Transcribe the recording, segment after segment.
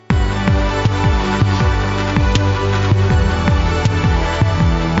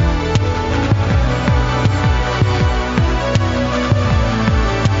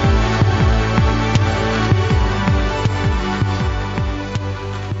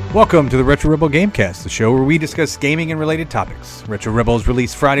Welcome to the Retro Rebel Gamecast, the show where we discuss gaming and related topics. Retro Rebel is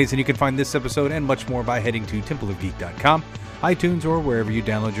released Fridays, and you can find this episode and much more by heading to templeofgeek.com, iTunes, or wherever you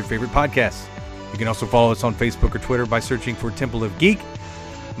download your favorite podcasts. You can also follow us on Facebook or Twitter by searching for Temple of Geek.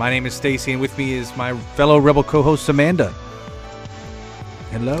 My name is Stacy, and with me is my fellow Rebel co-host Amanda.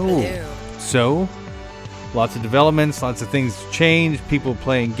 Hello. So, lots of developments, lots of things changed, people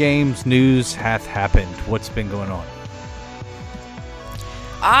playing games, news hath happened. What's been going on?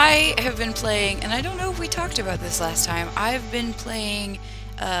 I have been playing, and I don't know if we talked about this last time, I've been playing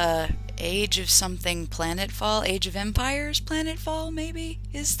Age of something Planetfall, Age of Empires Planetfall, maybe,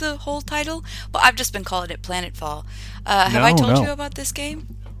 is the whole title? Well, I've just been calling it Planetfall. Have I told you about this game?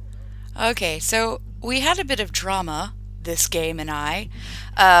 Okay, so we had a bit of drama, this game and I,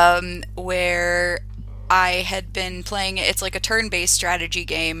 where I had been playing, it's like a turn-based strategy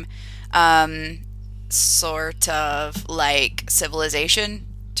game, sort of like Civilization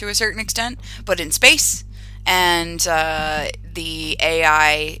to a certain extent, but in space. And the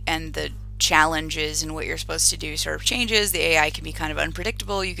AI and the challenges and what you're supposed to do sort of changes. The AI can be kind of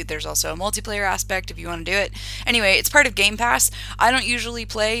unpredictable. There's also a multiplayer aspect if you want to do it. Anyway, it's part of Game Pass. I don't usually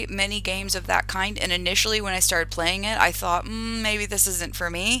play many games of that kind, and initially when I started playing it, I thought, maybe this isn't for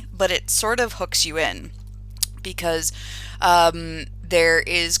me, but it sort of hooks you in because there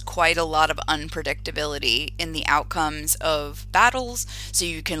is quite a lot of unpredictability in the outcomes of battles, so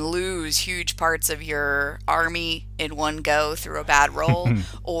you can lose huge parts of your army in one go through a bad roll,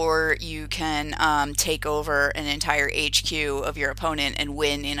 or you can take over an entire HQ of your opponent and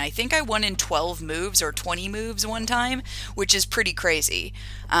win in, I think I won in 12 moves or 20 moves one time, which is pretty crazy.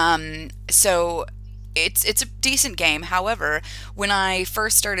 So it's a decent game. However, when I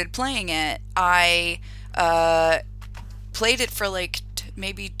first started playing it, I played it for like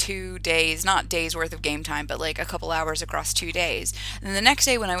maybe 2 days, not days worth of game time, but like a couple hours across 2 days. And the next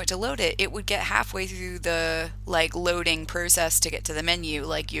day when I went to load it, it would get halfway through the like loading process to get to the menu,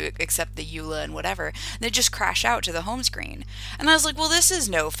 like you accept the EULA and whatever, and it just crash out to the home screen. And I was like, well, this is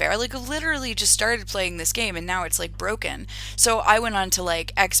no fair. Like, I literally just started playing this game and now it's like broken. So I went on to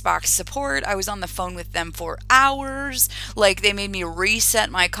like Xbox support. I was on the phone with them for hours. Like, they made me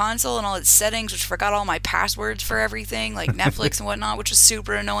reset my console and all its settings, which forgot all my passwords for everything, like Netflix and whatnot, which was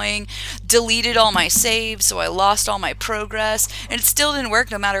super annoying. Deleted all my saves, so I lost all my progress, and it still didn't work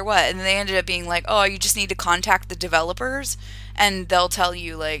no matter what. And they ended up being like, oh, you just need to contact the developers and they'll tell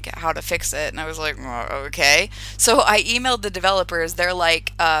you like how to fix it. And I was like, oh, okay. So I emailed the developers. They're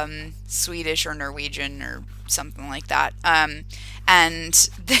like Swedish or Norwegian or something like that. And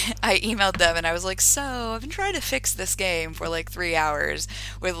I emailed them and I was like, so I've been trying to fix this game for like 3 hours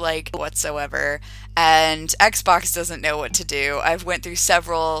with like whatsoever, and Xbox doesn't know what to do. I've went through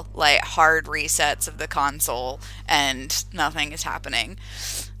several like hard resets of the console and nothing is happening.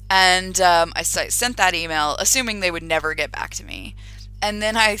 And I sent that email assuming they would never get back to me. And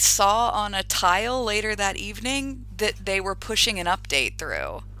then I saw on a tile later that evening that they were pushing an update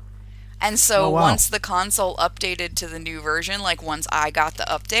through. And so once the console updated to the new version, like once I got the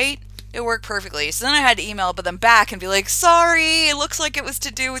update, it worked perfectly. So then I had to email them back and be like, sorry, it looks like it was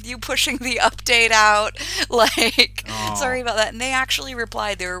to do with you pushing the update out. Like, sorry about that. And they actually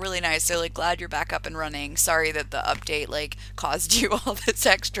replied. They were really nice. They're like, glad you're back up and running. Sorry that the update, like, caused you all this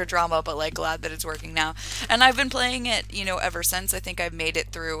extra drama, but, like, glad that it's working now. And I've been playing it, you know, ever since. I think I've made it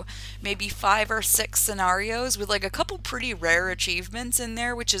through maybe 5 or 6 scenarios with, like, a couple pretty rare achievements in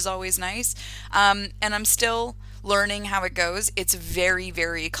there, which is always nice. And I'm still learning how it goes. It's very,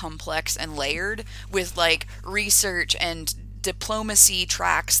 very complex and layered with like research and diplomacy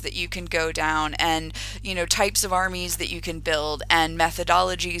tracks that you can go down, and you know, types of armies that you can build, and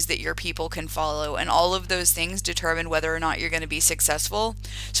methodologies that your people can follow, and all of those things determine whether or not you're going to be successful.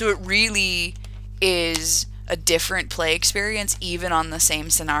 So it really is a different play experience even on the same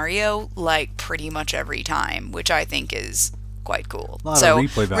scenario, like pretty much every time, which I think is quite cool. So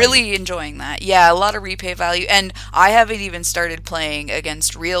really enjoying that. Yeah, a lot of replay value. And I haven't even started playing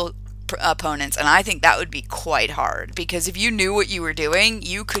against real opponents, and I think that would be quite hard, because if you knew what you were doing,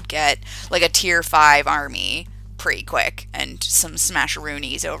 you could get like a tier 5 army pretty quick and some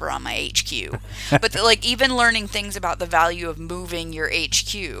smasheroonies over on my HQ. But like even learning things about the value of moving your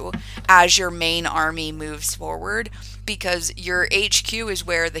HQ as your main army moves forward, because your HQ is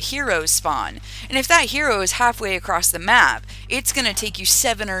where the heroes spawn. And if that hero is halfway across the map, it's going to take you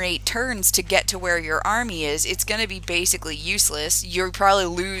 7 or 8 turns to get to where your army is. It's going to be basically useless. You'll probably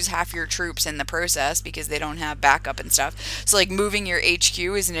lose half your troops in the process because they don't have backup and stuff. So like moving your HQ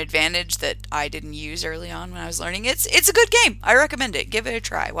is an advantage that I didn't use early on when I was learning. It's a good game. I recommend it. Give it a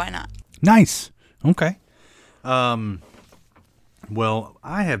try. Why not? Nice. Okay. Well,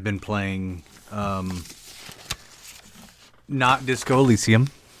 I have been playing not Disco Elysium,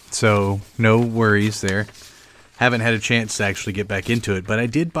 so no worries there. Haven't had a chance to actually get back into it, but I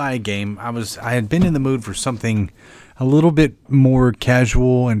did buy a game. I had been in the mood for something a little bit more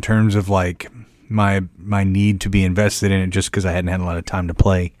casual in terms of like my need to be invested in it, just because I hadn't had a lot of time to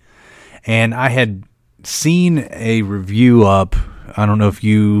play. And I had seen a review up. I don't know if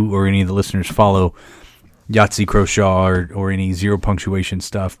you or any of the listeners follow Yahtzee Croshaw or any Zero Punctuation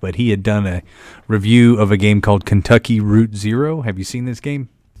stuff, but he had done a review of a game called Kentucky Route Zero. Have you seen this game?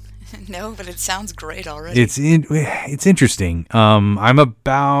 No, but it sounds great already. It's interesting. I'm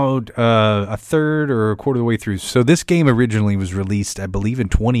about a third or a quarter of the way through. So this game originally was released, I believe, in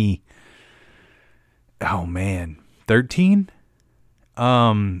 13.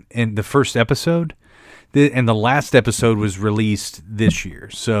 And the first episode, and the last episode was released this year.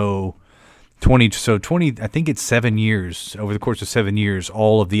 So 20. I think it's 7 years. Over the course of 7 years,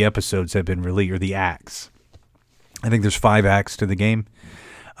 all of the episodes have been released, or the acts. I think there's 5 acts to the game.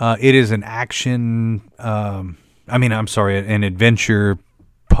 It is an action. An adventure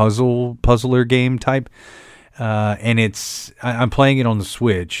puzzler game type. And I'm playing it on the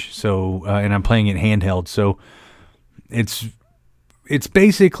Switch. So and I'm playing it handheld. So it's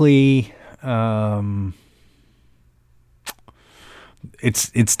basically.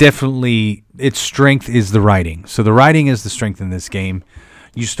 It's definitely, its strength is the writing. So the writing is the strength in this game.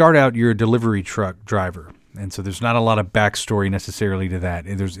 You start out, you're a delivery truck driver, and so there's not a lot of backstory necessarily to that.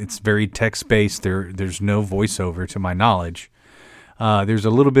 It's very text-based. There's no voiceover to my knowledge. There's a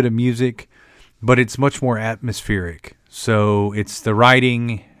little bit of music, but it's much more atmospheric. So it's the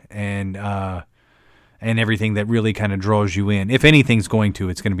writing and everything that really kind of draws you in. If anything's going to,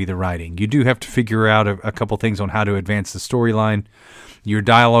 it's going to be the writing. You do have to figure out a couple things on how to advance the storyline. Your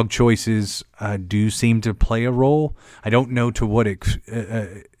dialogue choices do seem to play a role. I don't know to what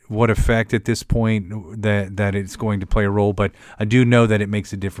effect at this point that it's going to play a role, but I do know that it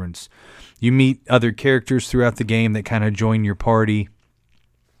makes a difference. You meet other characters throughout the game that kind of join your party,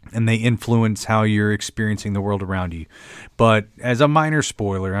 and they influence how you're experiencing the world around you. But as a minor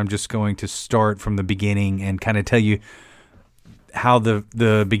spoiler, I'm just going to start from the beginning and kind of tell you how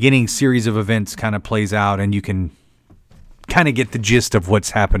the beginning series of events kind of plays out, and you can kind of get the gist of what's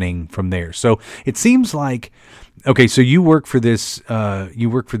happening from there. So it seems like, okay, so you work for this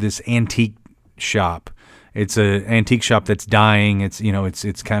antique shop. It's an antique shop that's dying. It's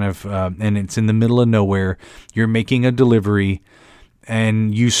kind of, and it's in the middle of nowhere. You're making a delivery,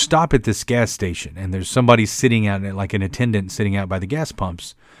 and you stop at this gas station, and there's somebody sitting out, like an attendant sitting out by the gas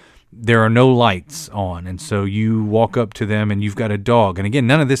pumps. There are no lights on, and so you walk up to them, and you've got a dog. And again,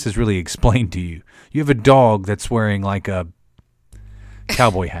 none of this is really explained to you. You have a dog that's wearing like a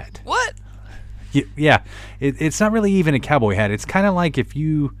cowboy hat. What? Yeah, it's not really even a cowboy hat. It's kind of like if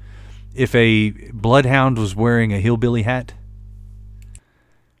a bloodhound was wearing a hillbilly hat.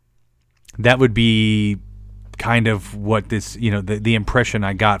 That would be kind of what this, the impression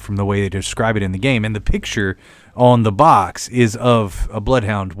I got from the way they describe it in the game. And the picture on the box is of a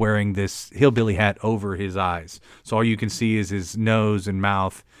bloodhound wearing this hillbilly hat over his eyes. So all you can see is his nose and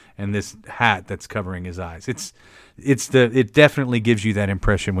mouth and this hat that's covering his eyes. It definitely gives you that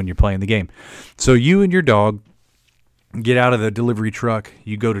impression when you're playing the game. So you and your dog get out of the delivery truck.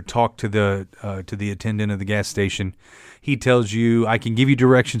 You go to talk to the attendant of the gas station. He tells you, I can give you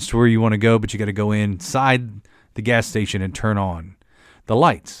directions to where you want to go, but you got to go inside the gas station and turn on the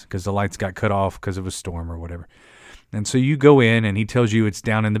lights because the lights got cut off because of a storm or whatever. And so you go in, and he tells you it's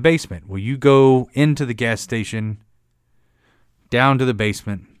down in the basement. Well, you go into the gas station, down to the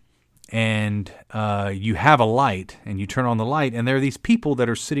basement, and you have a light, and you turn on the light, and there are these people that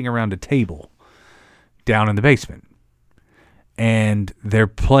are sitting around a table down in the basement, and they're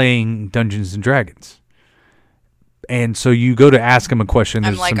playing Dungeons and Dragons. And so you go to ask them a question.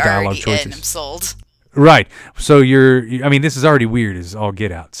 There's some dialogue choices. I'm sold. Right. So this is already weird as all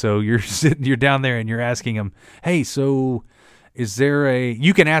get out. So you're down there and you're asking them, hey, so is there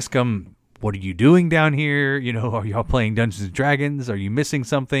you can ask them, what are you doing down here? Are y'all playing Dungeons and Dragons? Are you missing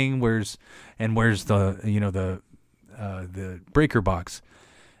something? Where's the breaker box?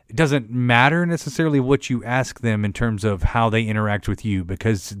 It doesn't matter necessarily what you ask them in terms of how they interact with you,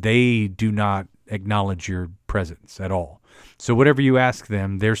 because they do not acknowledge your presence at all. So whatever you ask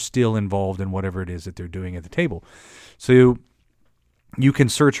them, they're still involved in whatever it is that they're doing at the table. So you can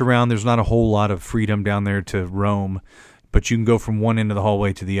search around. There's not a whole lot of freedom down there to roam, but you can go from one end of the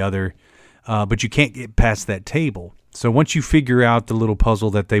hallway to the other, but you can't get past that table. So once you figure out the little puzzle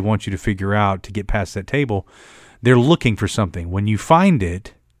that they want you to figure out to get past that table, they're looking for something. When you find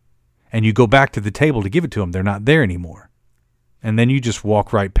it and you go back to the table to give it to them, they're not there anymore. and then you just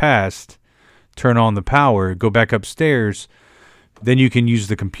walk right past, turn on the power, go back upstairs. Then you can use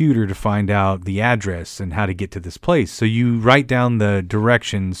the computer to find out the address and how to get to this place. So you write down the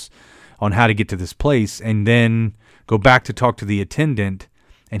directions on how to get to this place, and then go back to talk to the attendant,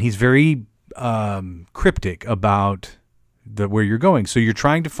 and he's very cryptic about where you're going. So you're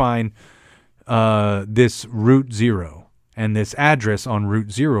trying to find this Route 0 and this address on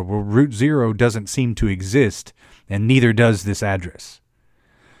Route 0. Well, Route 0 doesn't seem to exist, and neither does this address.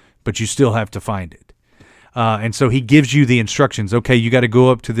 But you still have to find it. And so he gives you the instructions. Okay, you got to go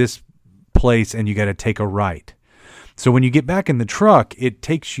up to this place, and you got to take a right. So when you get back in the truck, it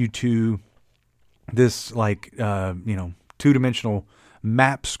takes you to this two-dimensional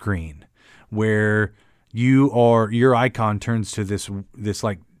map screen where your icon turns to this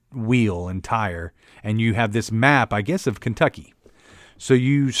like wheel and tire, and you have this map, I guess, of Kentucky. So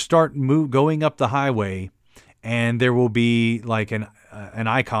you start going up the highway, and there will be like an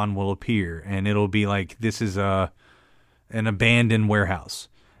icon will appear, and it'll be like, this is an abandoned warehouse.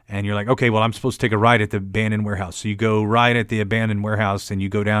 And you're like, okay, well, I'm supposed to take a right at the abandoned warehouse. So you go right at the abandoned warehouse, and you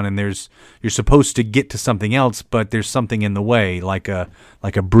go down, and you're supposed to get to something else, but there's something in the way, like a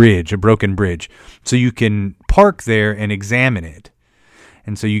bridge, a broken bridge. So you can park there and examine it.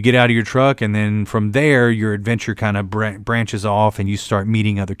 And so you get out of your truck, and then from there, your adventure kind of branches off, and you start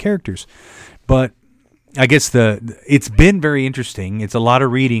meeting other characters. But I guess it's been very interesting. It's a lot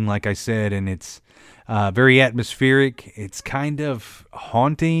of reading, like I said, and it's very atmospheric. It's kind of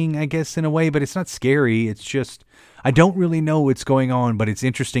haunting, I guess, in a way, but it's not scary. It's just, I don't really know what's going on, but it's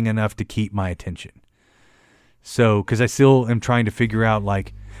interesting enough to keep my attention. So, because I still am trying to figure out,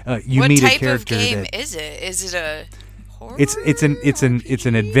 like, you meet a character. What type of game is it? Is it a horror? It's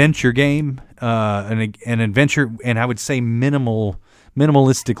an adventure game, an adventure, and I would say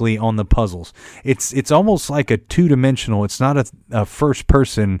minimalistically on the puzzles. It's almost like a two-dimensional. It's not a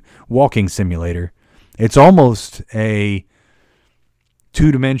first-person walking simulator. It's almost a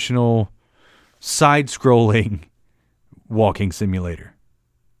two-dimensional side-scrolling walking simulator,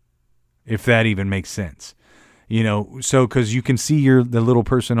 if that even makes sense. So because you can see the little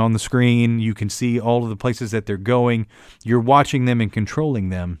person on the screen, you can see all of the places that they're going. You're watching them and controlling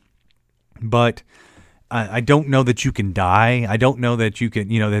them, but I don't know that you can die. I don't know that you can,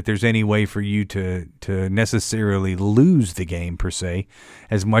 that there's any way for you to necessarily lose the game per se,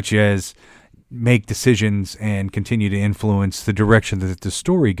 as much as make decisions and continue to influence the direction that the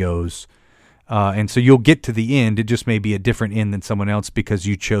story goes. And so you'll get to the end. It just may be a different end than someone else because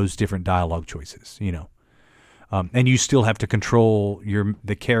you chose different dialogue choices, and you still have to control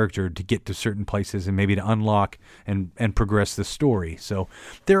the character to get to certain places and maybe to unlock and progress the story. So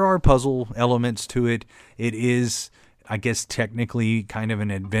there are puzzle elements to it. It is, I guess, technically kind of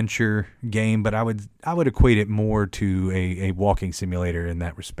an adventure game, but I would equate it more to a walking simulator in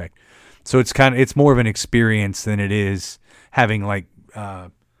that respect. So it's more of an experience than it is having like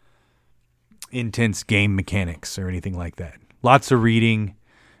intense game mechanics or anything like that. Lots of reading,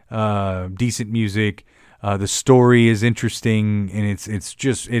 decent music. The story is interesting, and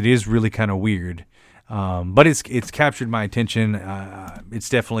it is really kind of weird. But it's captured my attention. It's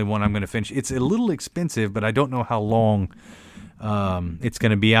definitely one I'm going to finish. It's a little expensive, but I don't know how long it's going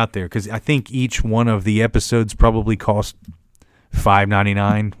to be out there, because I think each one of the episodes probably cost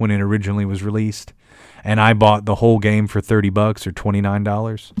 $5.99 when it originally was released, and I bought the whole game for $30 or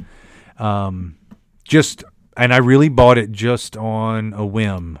 $29. And I really bought it just on a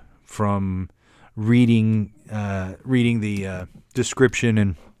whim from reading the description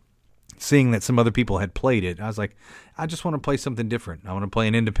and seeing that some other people had played it. I was like, I just want to play something different. I want to play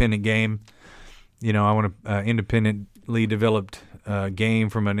an independent game. I want an independently developed game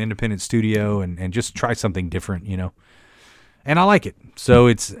from an independent studio and just try something different, And I like it. So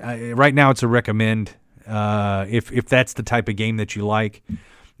it's right now it's a recommend. If that's the type of game that you like,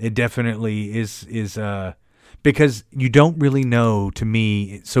 it definitely is because you don't really know, to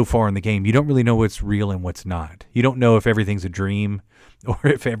me, so far in the game, you don't really know what's real and what's not. You don't know if everything's a dream or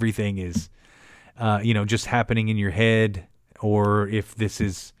if everything is, just happening in your head, or if this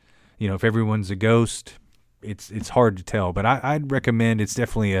is, if everyone's a ghost. It's hard to tell, but I'd recommend it's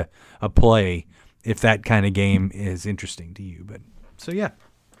definitely a play if that kind of game is interesting to you. But so yeah,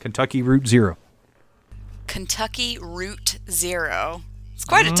 Kentucky Route Zero. Kentucky Route Zero. It's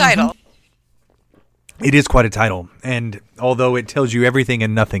quite a title. It is quite a title, and although it tells you everything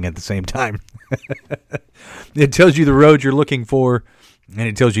and nothing at the same time. It tells you the road you're looking for, and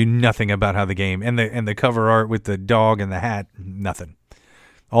it tells you nothing about how the game, and the cover art with the dog and the hat, nothing.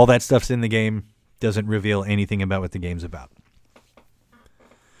 All that stuff's in the game, doesn't reveal anything about what the game's about.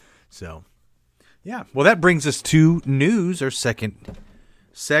 So Yeah. Well, that brings us to news, our second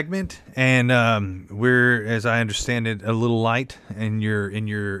segment, and we're, as I understand it, a little light in your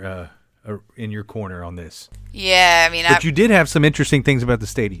corner on this. Yeah, I mean, But you did have some interesting things about the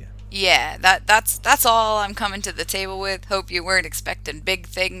Stadia. yeah, that's all I'm coming to the table with. Hope you weren't expecting big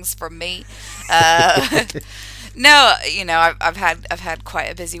things from me. No, I've had quite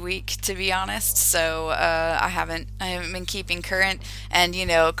a busy week, to be honest. So I haven't been keeping current, and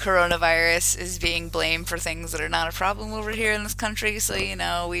coronavirus is being blamed for things that are not a problem over here in this country. So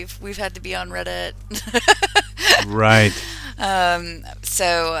we've had to be on Reddit. Right.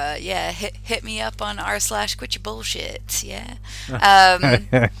 So yeah, hit me up on r/quit your bullshit. Yeah.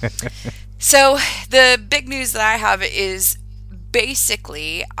 So the big news that I have is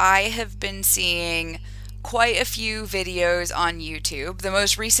basically I have been seeing quite a few videos on YouTube. The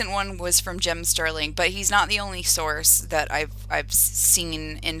most recent one was from Jim Sterling, but he's not the only source that I've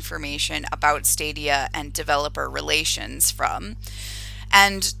seen information about Stadia and developer relations from.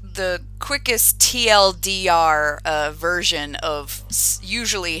 And the quickest TLDR version of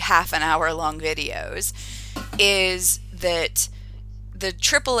usually half an hour long videos is that the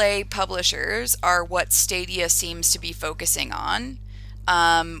AAA publishers are what Stadia seems to be focusing on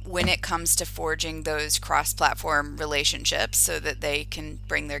when it comes to forging those cross-platform relationships so that they can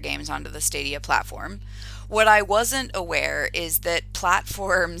bring their games onto the Stadia platform. What I wasn't aware is that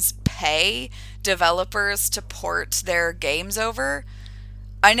platforms pay developers to port their games over.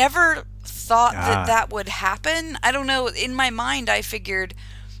 I never thought that would happen. I don't know. In my mind, I figured,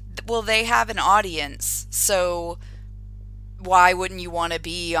 well, they have an audience, so why wouldn't you want to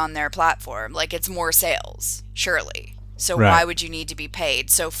be on their platform? Like, it's more sales, surely. So why would you need to be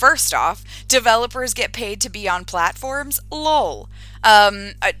paid? So first off, developers get paid to be on platforms? Lol.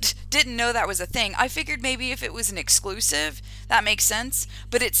 I didn't know that was a thing. I figured maybe if it was an exclusive, that makes sense.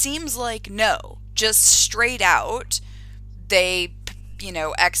 But it seems like no. Just straight out, they,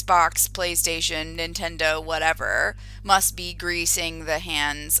 Xbox, PlayStation, Nintendo, whatever, must be greasing the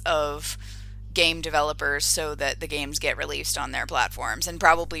hands of game developers so that the games get released on their platforms, and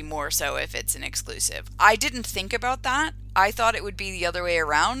probably more so if it's an exclusive. I didn't think about that. I thought it would be the other way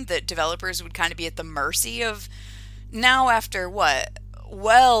around, that developers would kind of be at the mercy of, now after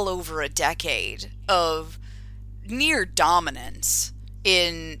well over a decade of near dominance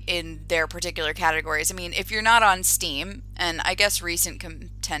in their particular categories. I mean, if you're not on Steam, and I guess recent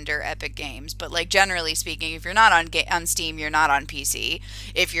contender Epic Games, but like generally speaking, if you're not on Steam, you're not on PC.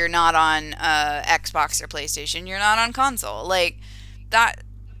 If you're not on Xbox or PlayStation, you're not on console. Like that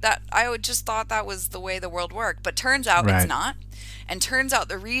I would just thought that was the way the world worked, but turns out it's not. And turns out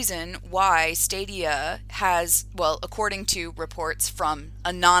the reason why Stadia has, well, according to reports from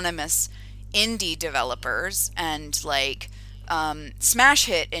anonymous indie developers and like smash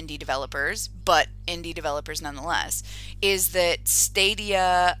hit indie developers, but indie developers nonetheless, is that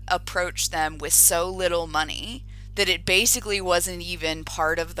Stadia approached them with so little money that it basically wasn't even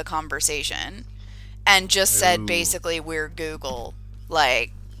part of the conversation, and just said basically, we're Google,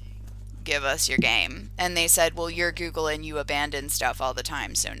 like, give us your game. And they said, well, you're Google and you abandon stuff all the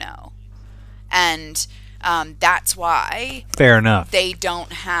time, so no. And that's why fair enough, they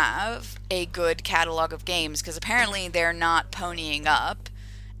don't have a good catalog of games, because apparently they're not ponying up,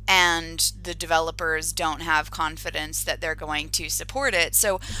 and the developers don't have confidence that they're going to support it.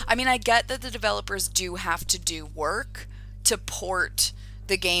 So, I mean, I get that the developers do have to do work to port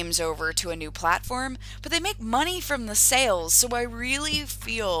the games over to a new platform, but they make money from the sales. So I really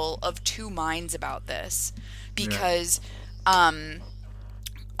feel of two minds about this, because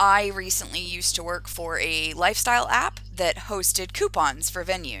I recently used to work for a lifestyle app that hosted coupons for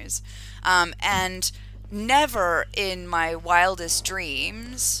venues. And never in my wildest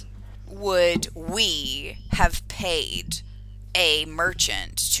dreams would we have paid a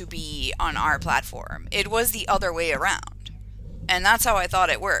merchant to be on our platform. It was the other way around. And that's how I thought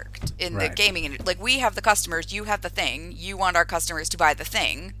it worked in the gaming industry. Like, we have the customers, you have the thing, you want our customers to buy the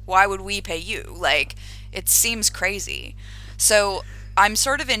thing. Why would we pay you? Like, it seems crazy. So I'm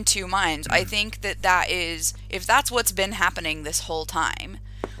sort of in two minds. I think that is, if that's what's been happening this whole time,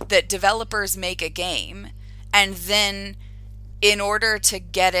 that developers make a game, and then in order to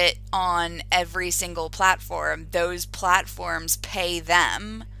get it on every single platform, those platforms pay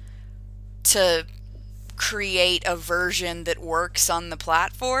them to create a version that works on the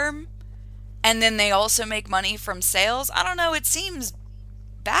platform, and then they also make money from sales. I don't know, it seems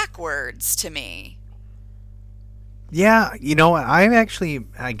backwards to me. Yeah, I'm actually,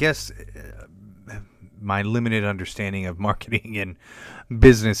 I guess, my limited understanding of marketing and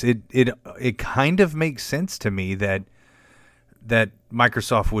business, it kind of makes sense to me that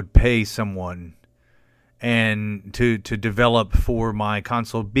Microsoft would pay someone and to develop for my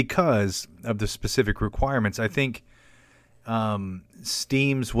console because of the specific requirements. I think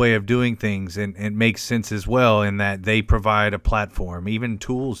Steam's way of doing things and it makes sense as well in that they provide a platform, even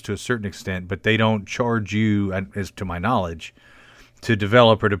tools to a certain extent, but they don't charge you, as to my knowledge, to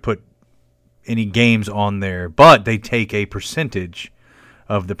develop or to put any games on there, but they take a percentage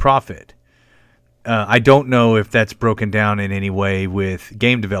of the profit. I don't know if that's broken down in any way with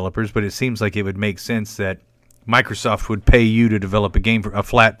game developers, but it seems like it would make sense that Microsoft would pay you to develop a game for a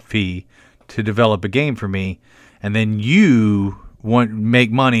flat fee to develop a game for me, and then you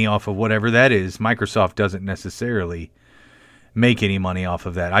make money off of whatever that is. Microsoft doesn't necessarily make any money off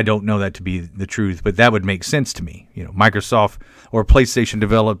of that. I don't know that to be the truth, but that would make sense to me. You know, Microsoft or PlayStation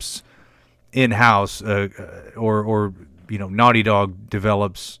develops in-house, or you know, Naughty Dog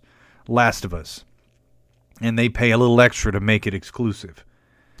develops Last of Us, and they pay a little extra to make it exclusive.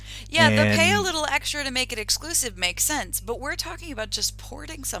 Yeah, the pay a little extra to make it exclusive makes sense, but we're talking about just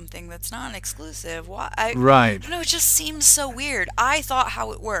porting something that's not exclusive. Why? Right. I don't know, it just seems so weird. I thought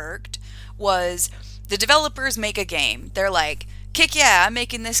how it worked was the developers make a game. They're like, kick yeah, I'm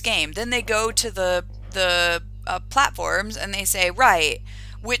making this game. Then they go to the platforms and they say, right,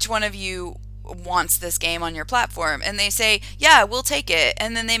 which one of you wants this game on your platform? And they say, yeah, we'll take it.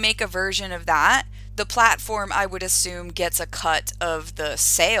 And then they make a version of that. The platform, I would assume, gets a cut of the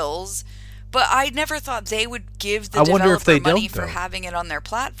sales, but I never thought they would give the developer money for having it on their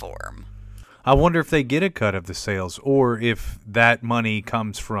platform. I wonder if they get a cut of the sales, or if that money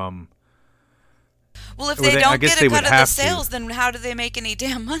comes from... Well, if they don't get a cut of the sales, then how do they make any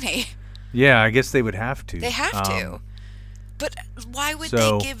damn money? Yeah, I guess they would have to. They have to. But why would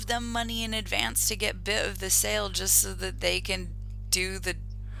they give them money in advance to get bit of the sale just so that they can do the...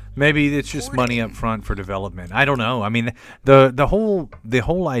 Maybe it's just money up front for development. I don't know. I mean, the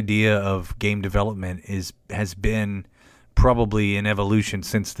whole idea of game development has been probably an evolution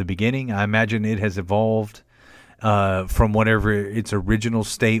since the beginning. I imagine it has evolved from whatever its original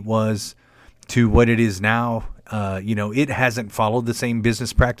state was to what it is now. You know, it hasn't followed the same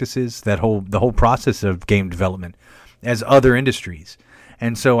business practices, the whole process of game development, as other industries.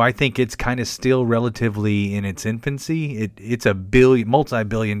 And so I think it's kind of still relatively in its infancy. It's a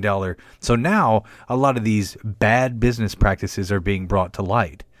multi-billion dollar. So now a lot of these bad business practices are being brought to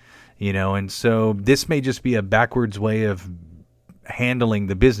light, you know, and so this may just be a backwards way of handling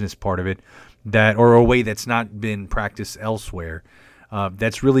the business part of it, or a way that's not been practiced elsewhere.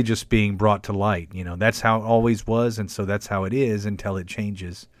 That's really just being brought to light. You know, that's how it always was. And so that's how it is until it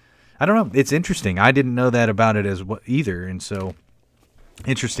changes. I don't know. It's interesting. I didn't know that about it either. And so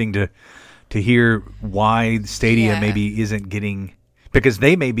interesting to hear why Stadia maybe isn't getting, because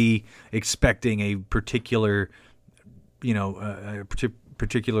they may be expecting a particular, you know, a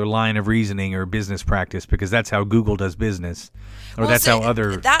particular line of reasoning or business practice, because that's how Google does business, or that's how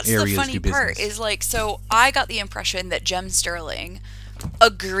other areas do business. That's the funny part is, like, so I got the impression that Jem Sterling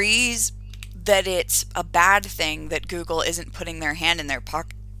agrees that it's a bad thing that Google isn't putting their hand in their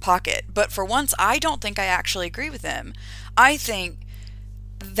pocket. But for once, I don't think I actually agree with him. I think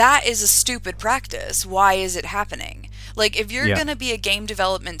that is a stupid practice. Why is it happening? Like, if you're going to be a game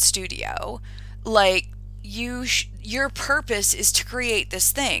development studio, like, your purpose is to create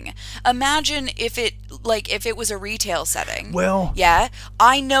this thing. Imagine if it was a retail setting. Well, yeah,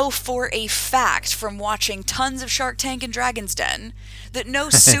 I know for a fact from watching tons of Shark Tank and Dragon's Den that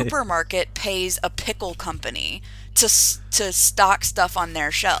no supermarket pays a pickle company to stock stuff on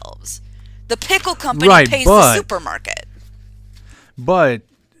their shelves. The pickle company pays the supermarket. But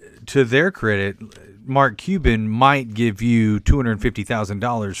to their credit, Mark Cuban might give you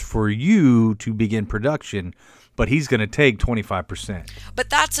 $250,000 for you to begin production, but he's going to take 25%. But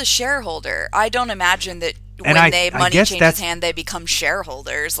that's a shareholder. I don't imagine that money changes hand, they become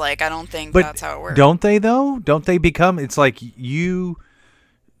shareholders. Like, I don't think that's how it works. Don't they, though? Don't they become? It's like you,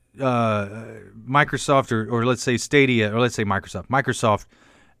 Microsoft, or let's say Stadia, or let's say Microsoft. Microsoft,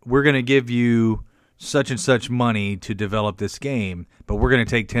 we're going to give you such and such money to develop this game, but we're going to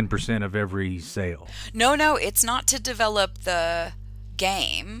take 10% of every sale. No, it's not to develop the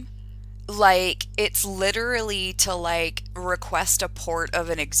game. Like, it's literally to, like, request a port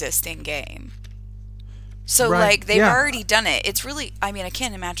of an existing game. So, like, they've already done it. It's really, I mean, I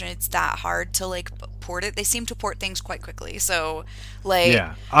can't imagine it's that hard to, like, port it. They seem to port things quite quickly. So, like...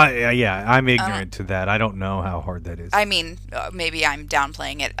 I'm ignorant to that. I don't know how hard that is. I mean, maybe I'm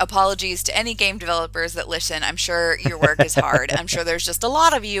downplaying it. Apologies to any game developers that listen. I'm sure your work is hard. I'm sure there's just a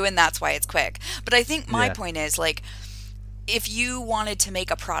lot of you, and that's why it's quick. But I think my point is, like, if you wanted to make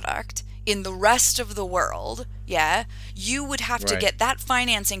a product in the rest of the world, you would have to get that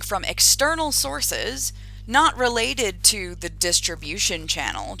financing from external sources not related to the distribution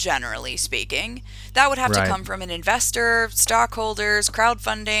channel, generally speaking. That would have to Right. come from an investor, stockholders,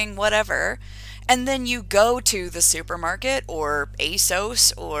 crowdfunding, whatever. And then you go to the supermarket or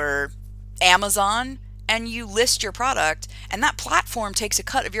ASOS or Amazon and you list your product, and that platform takes a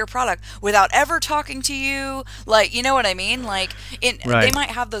cut of your product without ever talking to you. Like, you know what I mean? Like, they Right.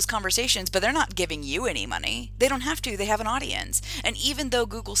 might have those conversations, but they're not giving you any money. They don't have to. They have an audience. And even though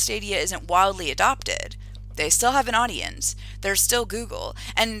Google Stadia isn't wildly adopted, they still have an audience. They're still Google.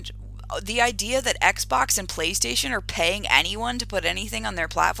 And the idea that Xbox and PlayStation are paying anyone to put anything on their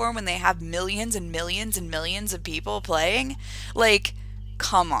platform when they have millions and millions and millions of people playing, like,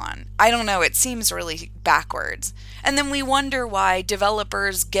 come on. I don't know. It seems really backwards. And then we wonder why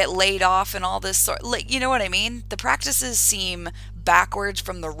developers get laid off and all this sort. Like, you know what I mean? The practices seem backwards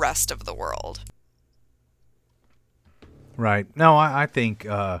from the rest of the world. Right. No, I think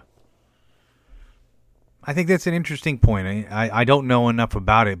that's an interesting point. I don't know enough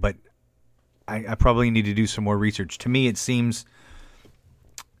about it, but I probably need to do some more research. To me, it seems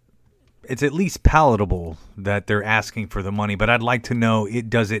it's at least palatable that they're asking for the money, but I'd like to know,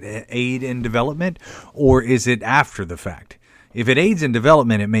 does it aid in development or is it after the fact? If it aids in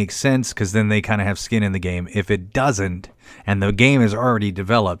development, it makes sense because then they kind of have skin in the game. If it doesn't, and the game is already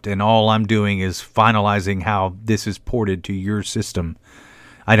developed and all I'm doing is finalizing how this is ported to your system,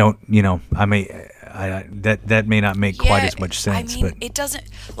 I don't, that may not make quite as much sense. I mean, but it doesn't,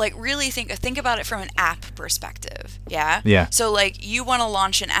 like, really think about it from an app perspective. Yeah. Yeah. So, like, you want to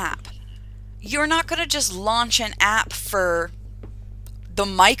launch an app. You're not going to just launch an app for the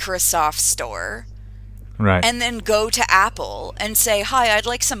Microsoft Store right. and then go to Apple and say, "Hi, I'd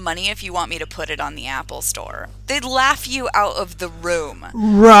like some money if you want me to put it on the Apple Store." They'd laugh you out of the room.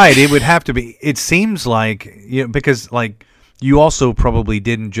 Right. It would have to be. It seems like, because like you also probably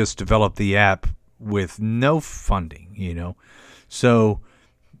didn't just develop the app with no funding, So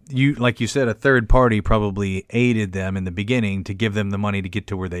you, like you said, a third party probably aided them in the beginning to give them the money to get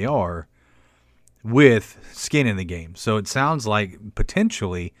to where they are with skin in the game. So it sounds like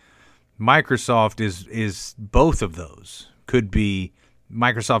potentially Microsoft is both of those. Could be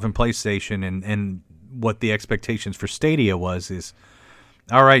Microsoft and PlayStation, and what the expectations for Stadia is,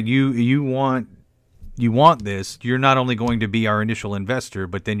 all right, you want this. You're not only going to be our initial investor,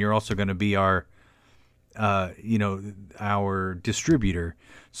 but then you're also going to be our our distributor.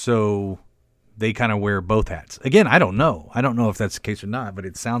 So they kind of wear both hats. Again, I don't know. I don't know if that's the case or not, but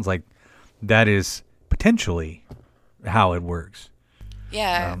it sounds like that is potentially how it works.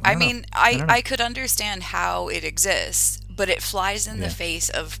 Yeah, I I don't know. mean, I don't know. I could understand how it exists, but it flies in the Yeah. face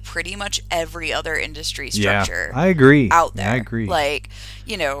of pretty much every other industry Yeah, structure I agree. out there. I agree. Like,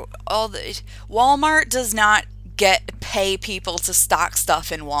 all the Walmart does not pay people to stock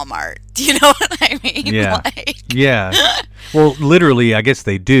stuff in Walmart. Do you know what I mean? Yeah. Like, Yeah. Well, literally, I guess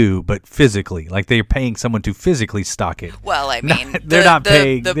they do, but physically, like they're paying someone to physically stock it. well, I mean, They're not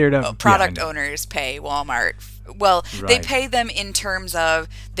paying- The they're not- yeah, product I know. owners pay Walmart. Well, they Right. pay them in terms of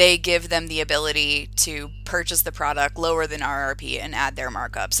they give them the ability to purchase the product lower than RRP and add their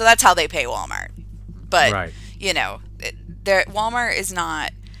markup. So that's how they pay Walmart. But Right. Walmart is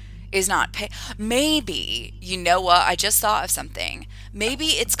not pay. Maybe, you know what? I just thought of something. Maybe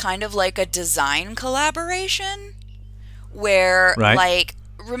it's kind of like a design collaboration where, Right. like,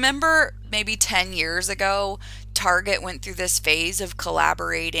 remember maybe 10 years ago, Target went through this phase of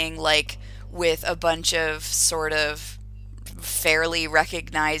collaborating, like, with a bunch of sort of fairly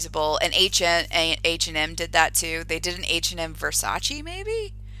recognizable, and H&M did that too. They did an H&M Versace,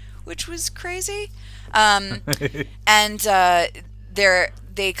 maybe, which was crazy. And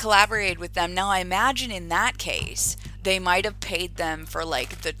they collaborated with them. Now, I imagine in that case, they might have paid them for,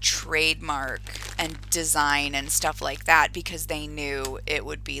 like, the trademark and design and stuff like that because they knew it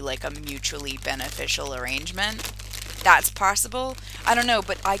would be, like, a mutually beneficial arrangement. That's possible. I don't know,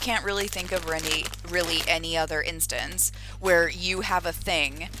 but I can't really think of any other instance where you have a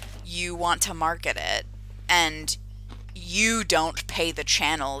thing, you want to market it, and you don't pay the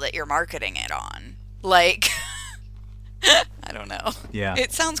channel that you're marketing it on. Like, I don't know. Yeah.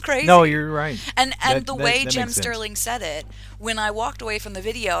 It sounds crazy. No, you're right. And the way that Jim makes sense. Sterling said it, when I walked away from the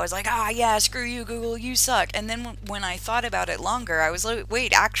video, I was like, yeah, screw you, Google, you suck. And then when I thought about it longer, I was like,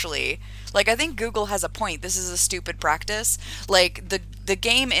 wait, actually, like, I think Google has a point. This is a stupid practice. Like, the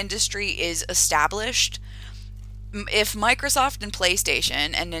game industry is established. If Microsoft and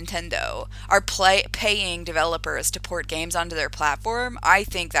PlayStation and Nintendo are paying developers to port games onto their platform, I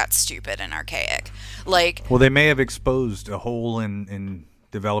think that's stupid and archaic. Like, Well, they may have exposed a hole in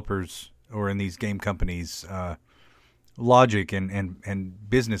developers or in these game companies' logic and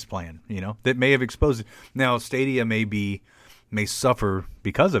business plan, that may have exposed it. Now, Stadia may suffer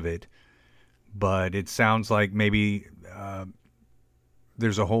because of it, but it sounds like maybe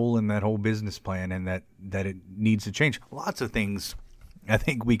there's a hole in that whole business plan, and that it needs to change. Lots of things I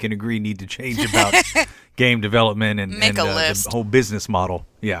think we can agree need to change about game development and the whole business model.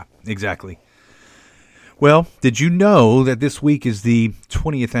 Yeah, exactly. Well, did you know that this week is the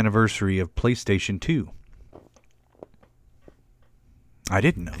 20th anniversary of PlayStation 2? I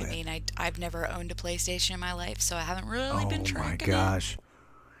didn't know that. I mean, I've never owned a PlayStation in my life, so I haven't really been tracking it. Oh, my gosh.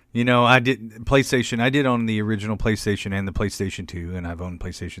 I did own the original PlayStation and the PlayStation 2, and I've owned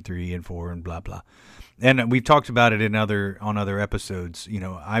PlayStation 3 and 4 and blah, blah. And we've talked about it on other episodes. I'm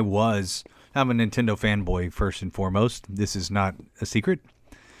a Nintendo fanboy first and foremost. This is not a secret.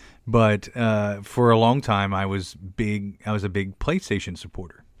 But for a long time, I was a big PlayStation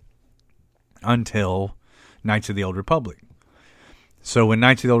supporter until Knights of the Old Republic. So when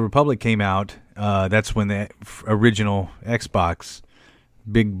Knights of the Old Republic came out, that's when the original Xbox,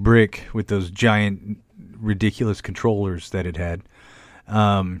 big brick with those giant, ridiculous controllers that it had,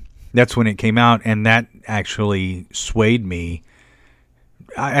 that's when it came out, and that actually swayed me.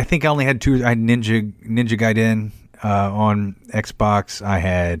 I think I only had two. I had Ninja Gaiden on Xbox.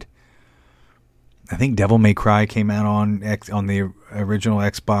 I think Devil May Cry came out on the original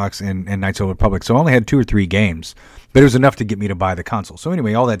Xbox and Knights of the Old Republic. So I only had 2 or 3 games, but it was enough to get me to buy the console. So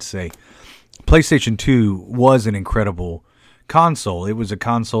anyway, all that to say, PlayStation 2 was an incredible console. It was a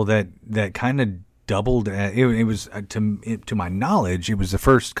console that kind of doubled. It was, to my knowledge, it was the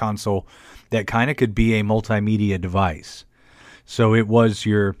first console that kind of could be a multimedia device. So it was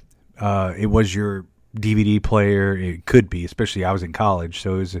your DVD player. It could be, especially I was in college,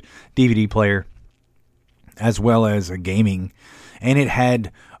 so it was a DVD player as well as a gaming, and it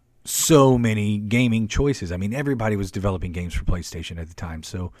had so many gaming choices. I mean, everybody was developing games for PlayStation at the time.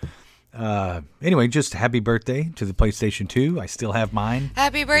 So anyway, just happy birthday to the PlayStation 2. I still have mine.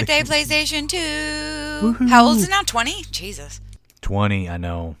 Happy birthday, PlayStation 2. Woohoo. How old is it now? 20? Jesus. 20, I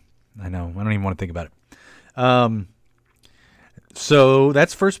know. I don't even want to think about it. So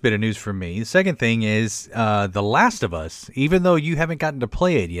that's first bit of news from me. The second thing is The Last of Us, even though you haven't gotten to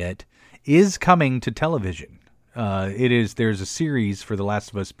play it yet, is coming to television. There's a series for The Last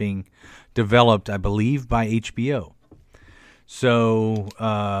of Us being developed, I believe, by HBO. So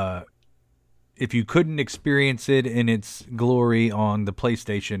if you couldn't experience it in its glory on the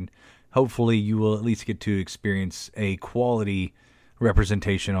PlayStation, hopefully you will at least get to experience a quality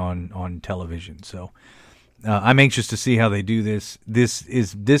representation on television. So I'm anxious to see how they do this.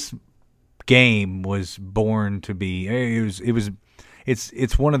 This game was born to be.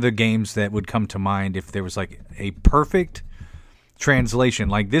 It's one of the games that would come to mind if there was like a perfect translation.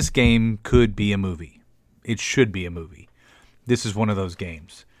 Like, this game could be a movie. It should be a movie. This is one of those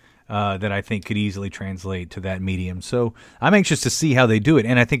games that I think could easily translate to that medium. So I'm anxious to see how they do it,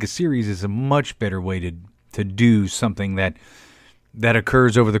 and I think a series is a much better way to do something that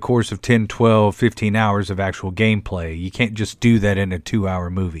occurs over the course of 10, 12, 15 hours of actual gameplay. You can't just do that in a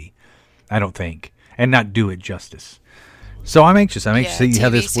 2-hour movie, I don't think, and not do it justice. So I'm anxious. I'm anxious to see how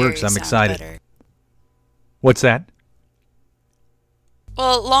this works. I'm excited. Better. What's that?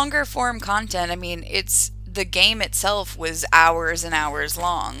 Well, longer form content. I mean, the game itself was hours and hours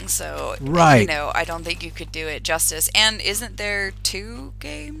long. So, right. I don't think you could do it justice. And isn't there 2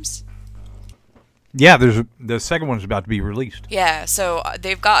 games? Yeah, the second one's about to be released. Yeah, so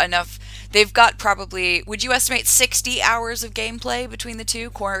they've got enough. They've got probably, would you estimate 60 hours of gameplay between the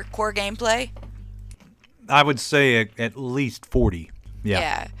 2 core gameplay? I would say at least 40.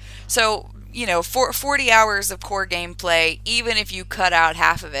 Yeah. So, 40 hours of core gameplay, even if you cut out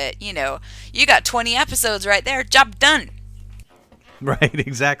half of it, you got 20 episodes right there. Job done. Right,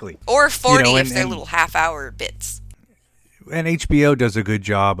 exactly. Or 40 if they're little half-hour bits. And HBO does a good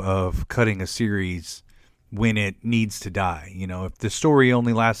job of cutting a series when it needs to die. If the story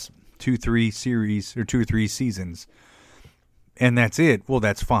only lasts 2-3 series or 2 or 3 seasons, and that's it, well,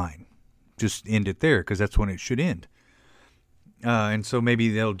 that's fine. Just end it there, because that's when it should end. And so maybe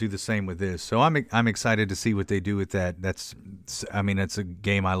they'll do the same with this. So I'm excited to see what they do with that. That's a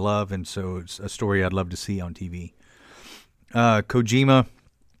game I love, and so it's a story I'd love to see on TV. Kojima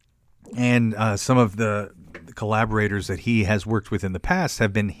and some of the collaborators that he has worked with in the past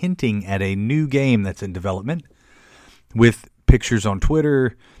have been hinting at a new game that's in development, with pictures on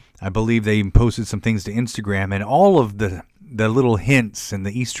Twitter. I believe they even posted some things to Instagram, and all of the little hints and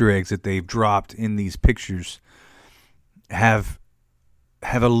the Easter eggs that they've dropped in these pictures have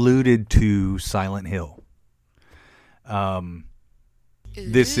alluded to Silent Hill.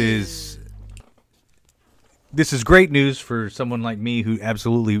 This is this is great news for someone like me who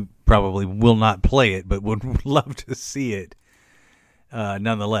absolutely probably will not play it, but would love to see it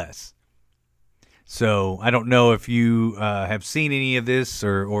nonetheless. So I don't know if you have seen any of this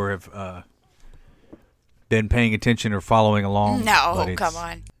or have been paying attention or following along. No, come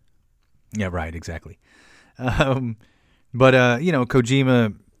on. Yeah, right, exactly. But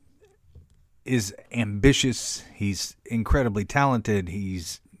Kojima is ambitious. He's incredibly talented.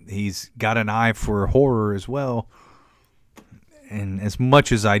 He's got an eye for horror as well. And as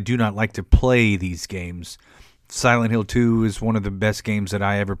much as I do not like to play these games, Silent Hill 2 is one of the best games that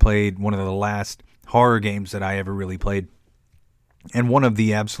I ever played, one of the last horror games that I ever really played, and one of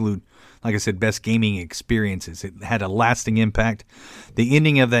the absolute, like I said, best gaming experiences. It had a lasting impact. The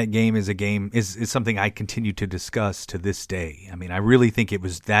ending of that game is something I continue to discuss to this day. I mean, I really think it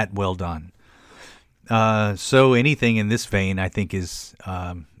was that well done. So anything in this vein, I think, is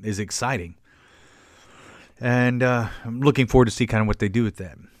exciting. And I'm looking forward to see kind of what they do with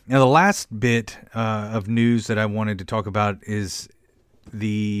that. Now, the last bit of news that I wanted to talk about is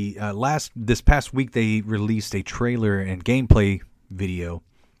this past week they released a trailer and gameplay video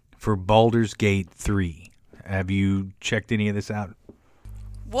for Baldur's Gate 3. Have you checked any of this out?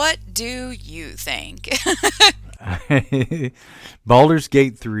 What do you think? Baldur's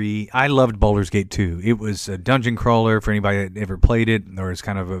Gate 3. I loved Baldur's Gate 2. It was a dungeon crawler for anybody that ever played it or is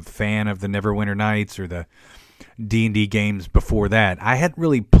kind of a fan of the Neverwinter Nights or the D&D games before that. I hadn't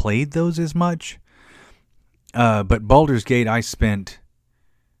really played those as much. But Baldur's Gate, I spent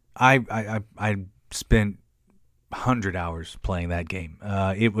 100 hours playing that game.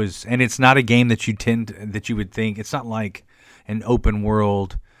 And it's not a game that you would think. It's not like an open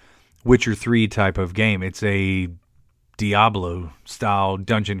world Witcher 3 type of game. It's a Diablo style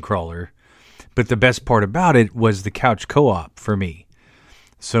dungeon crawler. But the best part about it was the couch co-op for me.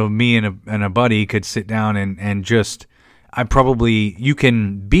 So me and a buddy could sit down and just, you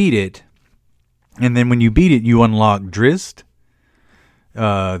can beat it. And then when you beat it, you unlock Drizzt,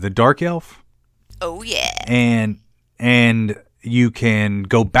 the Dark Elf. Oh, yeah. And you can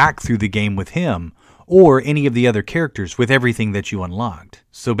go back through the game with him or any of the other characters with everything that you unlocked.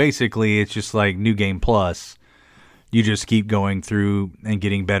 So basically, it's just like New Game Plus. You just keep going through and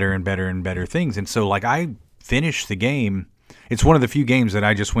getting better and better and better things. And so, like, I finished the game. It's one of the few games that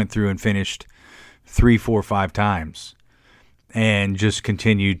I just went through and finished 3, 4, 5 times and just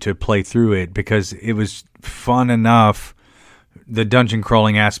continued to play through it because it was fun enough. The dungeon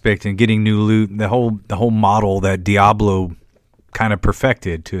crawling aspect and getting new loot, the whole model that Diablo kind of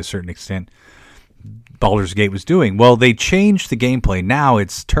perfected to a certain extent, Baldur's Gate was doing. Well, they changed the gameplay. Now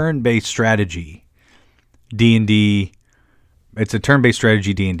it's turn-based strategy D&D. It's a turn-based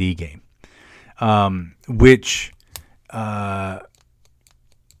strategy D&D game, which I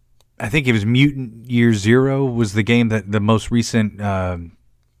think it was Mutant Year Zero was the game that the most recent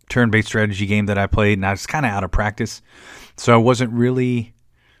turn-based strategy game that I played, and I was kind of out of practice. So I wasn't really.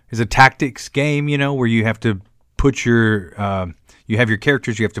 It's a tactics game, where you have to put you have your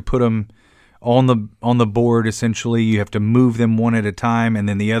characters. You have to put them on the board. Essentially, you have to move them one at a time, and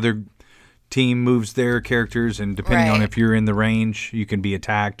then the other team moves their characters. And depending on if you're in the range, you can be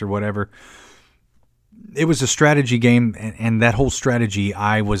attacked or whatever. It was a strategy game, and that whole strategy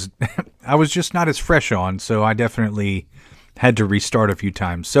I was just not as fresh on. So I definitely had to restart a few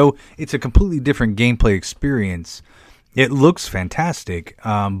times. So it's a completely different gameplay experience. It looks fantastic,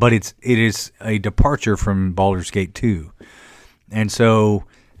 but it is a departure from Baldur's Gate 2. And so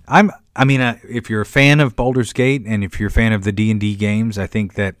if you're a fan of Baldur's Gate and if you're a fan of the D&D games, I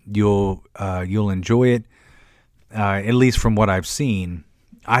think that you'll enjoy it, at least from what I've seen.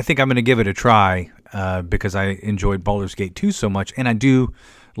 I think I'm going to give it a try because I enjoyed Baldur's Gate 2 so much, and I do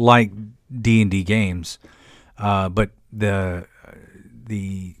like D&D games. But the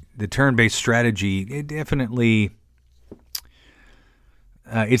turn-based strategy, it's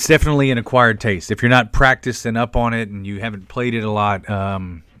definitely an acquired taste. If you're not practiced and up on it and you haven't played it a lot,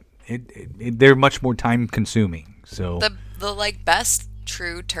 they're much more time-consuming. So the best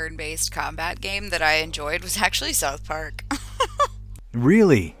true turn-based combat game that I enjoyed was actually South Park.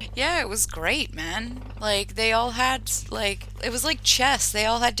 Really? Yeah, it was great, man. Like, they all had, it was like chess. They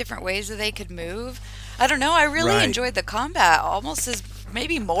all had different ways that they could move. I don't know, I really enjoyed the combat, almost as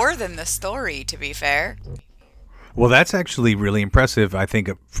maybe more than the story, to be fair. Well, that's actually really impressive, I think,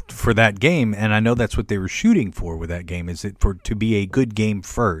 for that game, and I know that's what they were shooting for with that game, is it to be a good game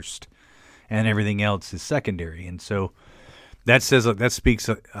first, and everything else is secondary. And so that speaks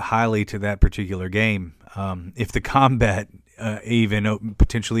highly to that particular game. If the combat even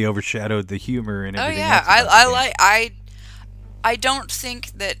potentially overshadowed the humor and everything else. Oh yeah, I don't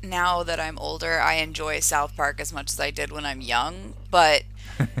think that now that I'm older, I enjoy South Park as much as I did when I'm young, but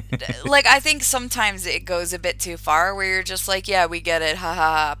like I think sometimes it goes a bit too far where you're just like, yeah, we get it, ha ha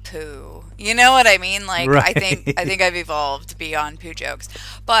ha, poo. You know what I mean? Like I Right. think I've evolved beyond poo jokes.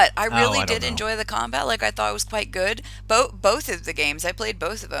 But I Oh, really I don't did know. enjoy the combat. Like I thought it was quite good. Both of the games, I played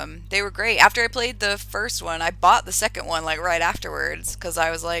both of them. They were great. After I played the first one, I bought the second one like right afterwards cuz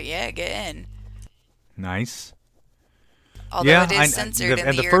I was like, yeah, get in. Nice. Although Yeah, it is censored in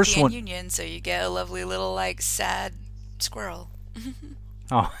and the the first European one. Union, so you get a lovely little like sad squirrel.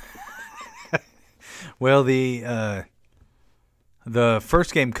 Oh, well, the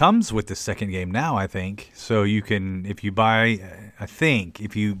first game comes with the second game now, I think. So you can, if you buy, I think,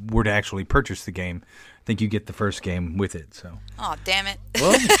 if you were to actually purchase the game, I think you get the first game with it. So, Oh, damn it.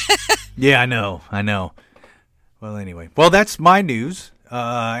 well, yeah, I know. Well, anyway, well, that's my news,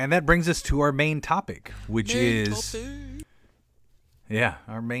 and that brings us to our main topic, which is, yeah,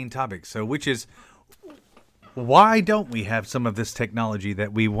 our main topic. So, which is, why don't we have some of this technology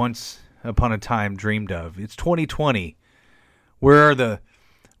that we once upon a time dreamed of? It's 2020. Where are the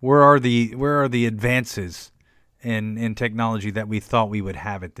where are the advances in technology that we thought we would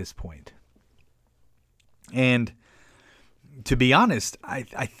have at this point? And to be honest, I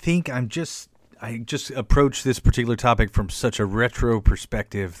think I just approach this particular topic from such a retro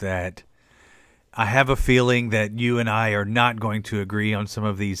perspective that I have a feeling that you and I are not going to agree on some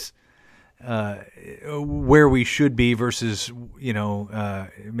of these where we should be versus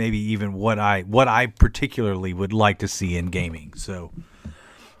maybe even what I particularly would like to see in gaming. So,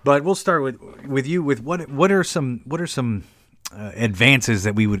 but we'll start with you with what are some advances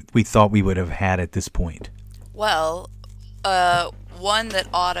that we thought we would have had at this point. Well, one that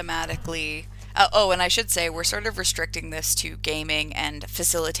automatically. And I should say we're sort of restricting this to gaming and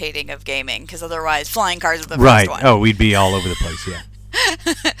facilitating of gaming, because otherwise, flying cars are the first Right. one. Oh, we'd be all over the place. Yeah.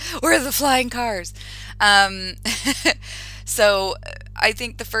 Where are the flying cars? Um, so I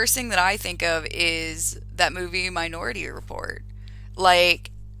think the first thing that I think of is that movie Minority Report.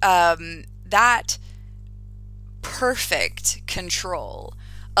 Like, that perfect control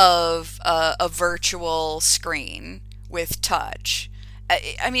of a virtual screen with touch.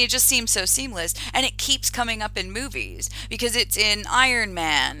 I mean, it just seems so seamless, and it keeps coming up in movies because it's in Iron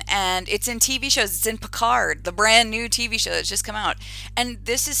Man and it's in TV shows. It's in Picard, the brand new TV show that's just come out, and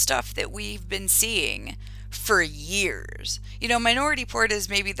this is stuff that we've been seeing for years. You know, Minority Report is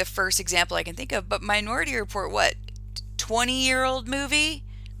maybe the first example I can think of, but Minority Report, what, 20-year-old movie,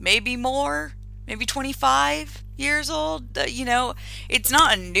 maybe more, maybe 25 years old. You know, it's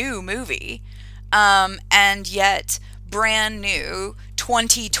not a new movie, and yet brand new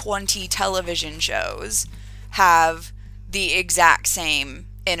 2020 television shows have the exact same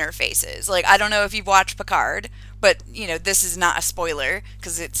interfaces. Like, I don't know if you've watched Picard, but you know, this is not a spoiler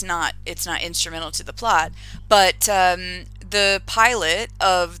because it's not instrumental to the plot. But the pilot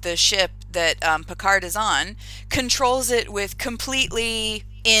of the ship that Picard is on controls it with completely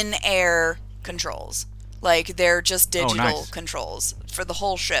in-air controls. Like, they're just Oh, digital nice. controls for the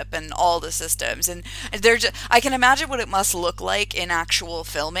whole ship and all the systems. And they're just, I can imagine what it must look like in actual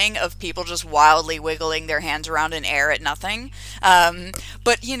filming of people just wildly wiggling their hands around in air at nothing.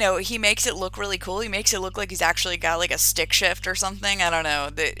 But, you know, he makes it look really cool. He makes it look like he's actually got like a stick shift or something. I don't know.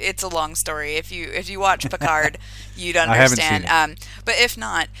 It's a long story. If you watch Picard, you'd I haven't seen understand. it. But if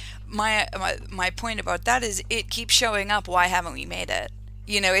not, my point about that is it keeps showing up. Why haven't we made it?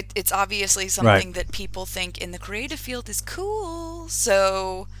 You know, it's obviously Right. something that people think in the creative field is cool,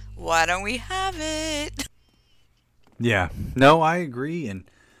 so why don't we have it? Yeah. No, I agree. And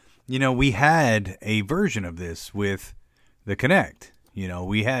we had a version of this with the Connect.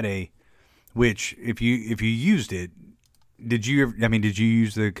 We had which if you used it, did you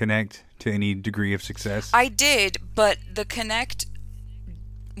use the Connect to any degree of success? I did, but the Kinect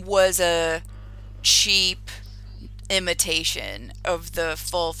was a cheap imitation of the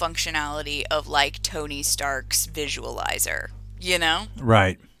full functionality of like Tony Stark's visualizer, you know?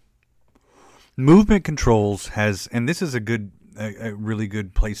 Right. Movement controls has, and this is a really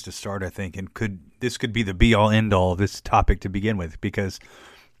good place to start, I think, and this could be the be all end all of this topic to begin with, because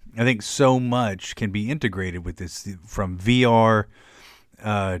I think so much can be integrated with this, from VR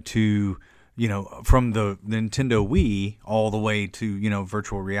to from the Nintendo Wii all the way to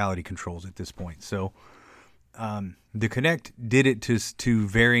virtual reality controls at this point. So the Kinect did it to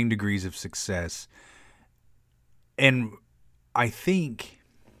varying degrees of success, and I think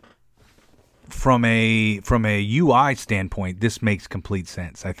from a UI standpoint, this makes complete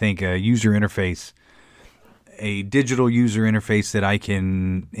sense. I think a digital user interface that I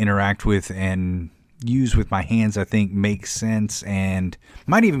can interact with and use with my hands, I think makes sense and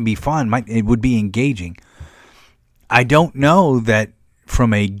might even be fun. It would be engaging. I don't know that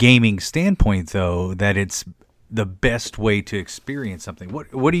from a gaming standpoint, though, that it's the best way to experience something.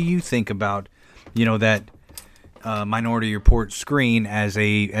 What do you think about, that Minority Report screen as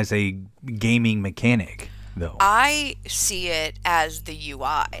a gaming mechanic, though? I see it as the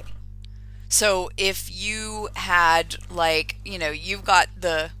UI. So if you had you've got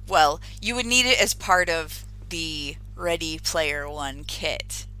you would need it as part of the Ready Player One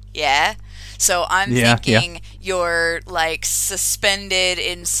kit. Yeah? So I'm thinking you're suspended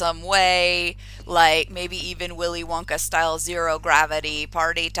in some way, maybe even Willy Wonka style zero gravity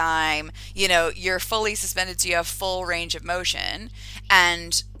party time. You're fully suspended, so you have full range of motion.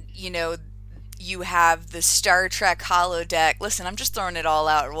 And, you have the Star Trek holodeck. Listen, I'm just throwing it all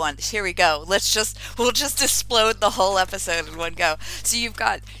out at once. Here we go. We'll just explode the whole episode in one go. So you've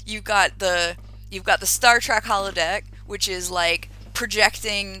got the Star Trek holodeck, which is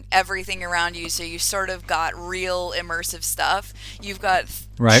projecting everything around you, so you sort of got real immersive stuff. You've got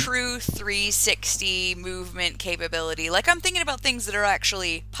true 360 movement capability. I'm thinking about things that are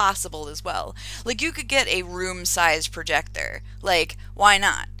actually possible as well. You could get a room-sized projector. Why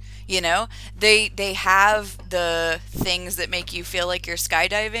not? They have the things that make you feel like you're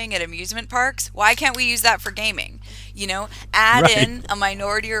skydiving at amusement parks. Why can't we use that for gaming? Add in a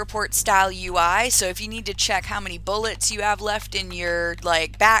Minority Report style UI. So if you need to check how many bullets you have left in your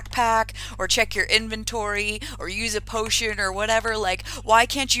backpack, or check your inventory, or use a potion or whatever, why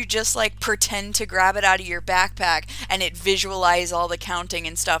can't you just pretend to grab it out of your backpack and it visualize all the counting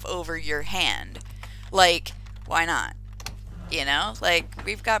and stuff over your hand? Why not?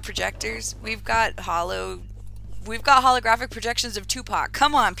 We've got projectors, we've got holographic projections of Tupac.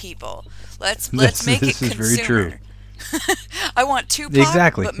 Come on, people. Let's make it consumer. This is very true. I want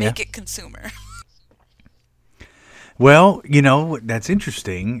Tupac, but make it consumer. Well, that's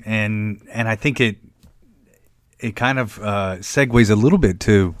interesting, and I think it kind of segues a little bit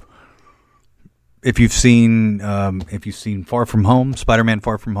to if you've seen Far From Home, Spider-Man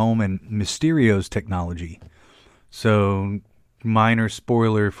Far From Home, and Mysterio's technology. So, minor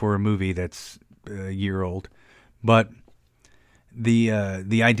spoiler for a movie that's a year old, but the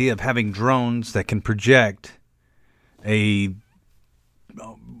idea of having drones that can project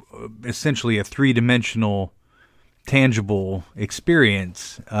essentially a three-dimensional tangible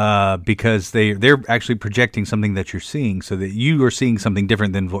experience, because they're actually projecting something that you're seeing, so that you are seeing something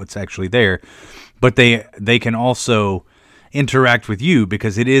different than what's actually there, but they can also interact with you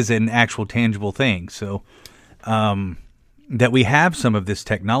because it is an actual tangible thing. So that we have some of this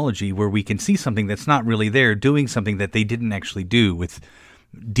technology where we can see something that's not really there doing something that they didn't actually do with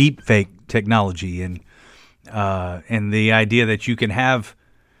deep fake technology, and the idea that you can have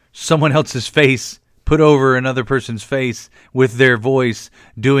someone else's face put over another person's face with their voice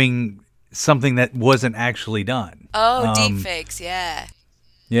doing something that wasn't actually done. Oh, deep fakes, yeah.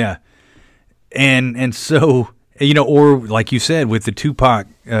 Yeah. And so, or like you said, with the Tupac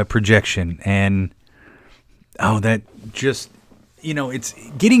projection, and that just, it's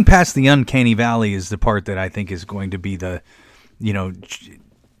getting past the uncanny valley is the part that I think is going to be the,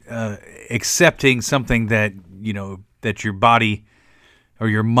 accepting something that, that your body or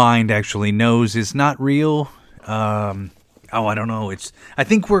your mind actually knows is not real. I don't know. I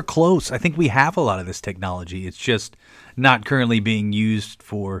think we're close. I think we have a lot of this technology. It's just not currently being used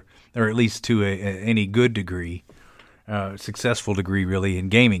for, or at least to any good degree, successful degree, really, in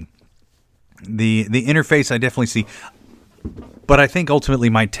gaming. The interface I definitely see, but I think ultimately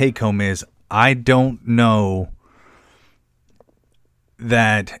my take home is I don't know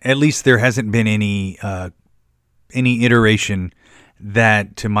that, at least there hasn't been any iteration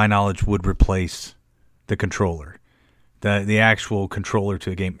that, to my knowledge, would replace the controller, the actual controller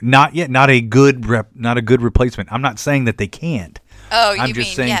to a game. Not yet. Not a good replacement. I'm not saying that they can't. Oh, I'm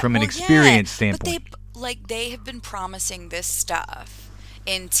just saying from an experience standpoint. But they have been promising this stuff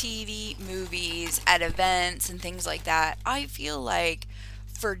in TV, movies, at events, and things like that. I feel like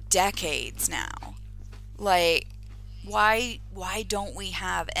for decades now. Why don't we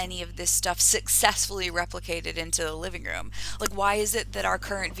have any of this stuff successfully replicated into the living room? Why is it that our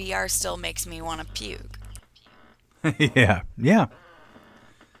current VR still makes me want to puke? Yeah,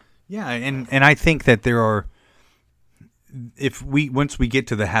 and I think that there are, once we get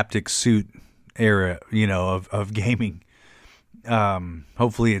to the haptic suit era, of gaming,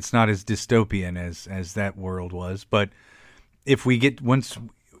 hopefully it's not as dystopian as that world was, but if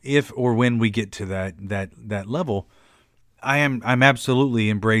or when we get to that level, I'm absolutely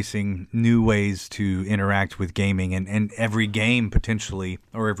embracing new ways to interact with gaming, and every game potentially,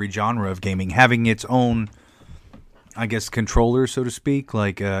 or every genre of gaming, having its own, I guess, controller, so to speak.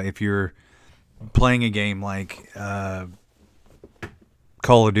 Like if you're playing a game like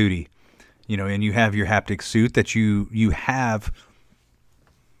Call of Duty, and you have your haptic suit, that you have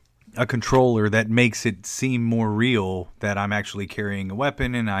a controller that makes it seem more real that I'm actually carrying a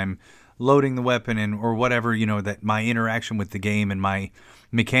weapon and I'm loading the weapon or whatever, that my interaction with the game and my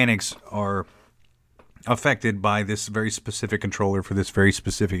mechanics are affected by this very specific controller for this very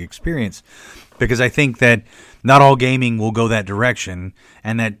specific experience. Because I think that not all gaming will go that direction,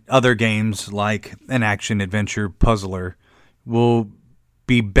 and that other games like an action adventure puzzler will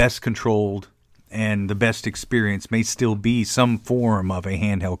be best controlled, and the best experience may still be some form of a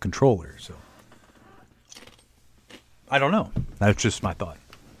handheld controller. So I don't know. That's just my thought.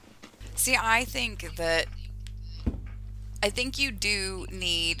 See, I think you do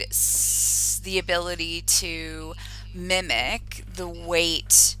need the ability to mimic the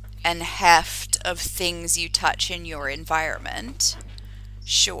weight and heft of things you touch in your environment.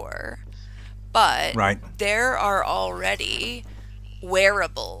 Sure. But there are already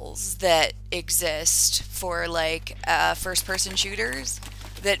wearables that exist for like first-person shooters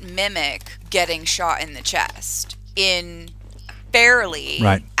that mimic getting shot in the chest in fairly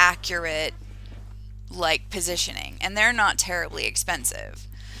accurate like positioning, and they're not terribly expensive.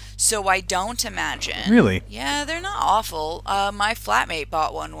 So I don't imagine. Really? Yeah, they're not awful. My flatmate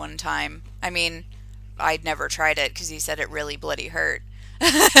bought one time. I mean, I'd never tried it because he said it really bloody hurt.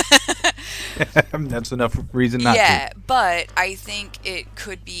 That's enough reason not to. Yeah, but I think it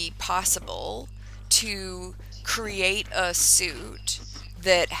could be possible to create a suit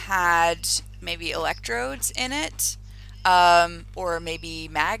that had maybe electrodes in it, or maybe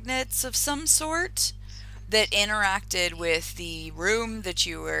magnets of some sort that interacted with the room that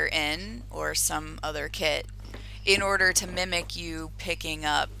you were in or some other kit in order to mimic you picking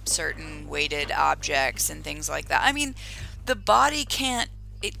up certain weighted objects and things like that. I mean, the body can't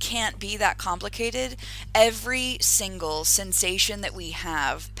be that complicated. Every single sensation that we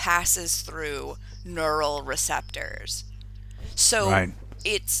have passes through neural receptors. So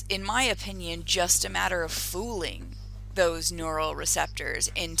it's, in my opinion, just a matter of fooling those neural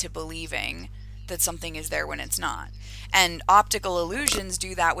receptors into believing that something is there when it's not. And optical illusions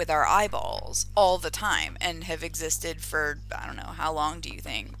do that with our eyeballs all the time and have existed for, I don't know, how long do you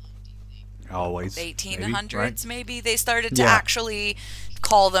think? Always. 1800s maybe? They started to actually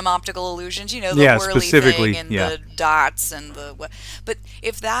call them optical illusions, the whirly thing and the dots and the... But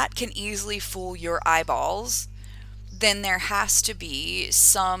if that can easily fool your eyeballs, then there has to be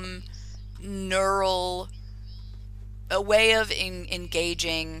some neural... a way of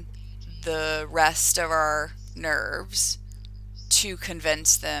engaging the rest of our nerves to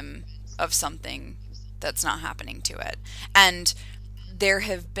convince them of something that's not happening to it. And there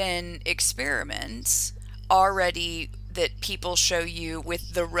have been experiments already that people show you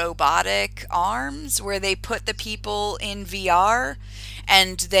with the robotic arms, where they put the people in VR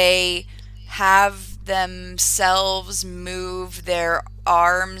and they have themselves move their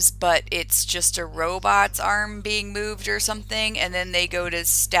arms, but it's just a robot's arm being moved or something, and then they go to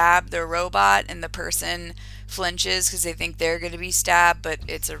stab the robot and the person flinches because they think they're going to be stabbed, but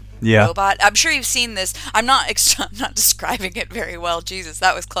it's a robot. I'm sure you've seen this. I'm not describing it very well. Jesus,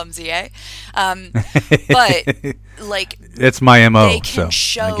 that was clumsy, eh? But like, it's my MO. They can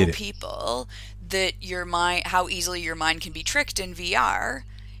show people that how easily your mind can be tricked in VR.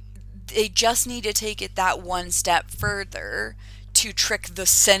 They just need to take it that one step further to trick the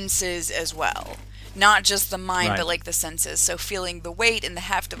senses as well. Not just the mind, but like the senses. So feeling the weight and the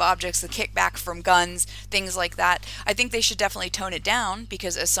heft of objects, the kickback from guns, things like that. I think they should definitely tone it down,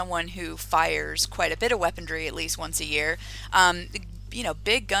 because as someone who fires quite a bit of weaponry at least once a year,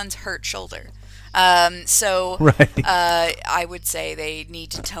 big guns hurt shoulder. I would say they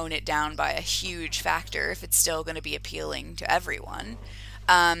need to tone it down by a huge factor if it's still going to be appealing to everyone.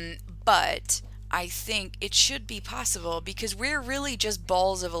 But I think it should be possible, because we're really just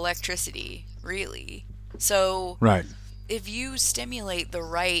balls of electricity, really. So if you stimulate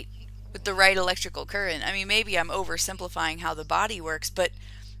with the right electrical current, I mean, maybe I'm oversimplifying how the body works, but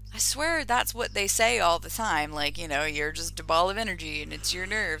I swear that's what they say all the time. Like, you're just a ball of energy, and it's your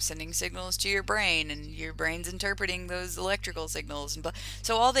nerves sending signals to your brain, and your brain's interpreting those electrical signals.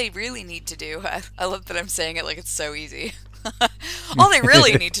 So all they really need to do, I love that I'm saying it like it's so easy. All they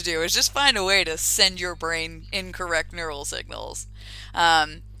really need to do is just find a way to send your brain incorrect neural signals.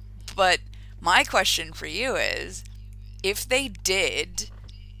 But my question for you is, if they did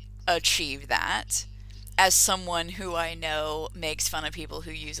achieve that, as someone who I know makes fun of people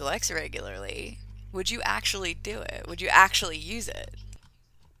who use Alexa regularly, would you actually do it? Would you actually use it?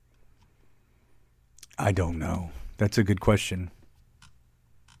 I don't know. That's a good question.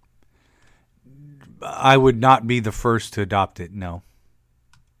 I would not be the first to adopt it, no.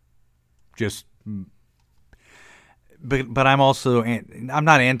 But I'm also, I'm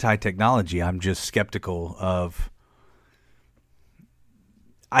not anti-technology. I'm just skeptical of,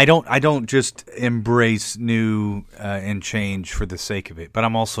 I don't just embrace new and change for the sake of it, but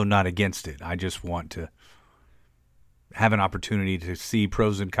I'm also not against it. I just want to have an opportunity to see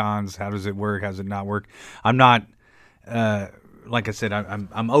pros and cons. How does it work? How does it not work? I'm not, like I said,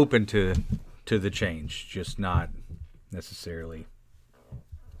 I'm open to the change, just not necessarily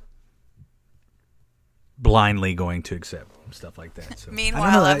blindly going to accept stuff like that. So,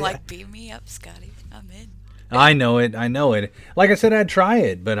 Meanwhile, I'm like, beam me up, Scotty. I'm in. I know it. Like I said, I'd try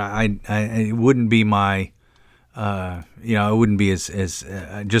it, but I it wouldn't be my, I wouldn't be as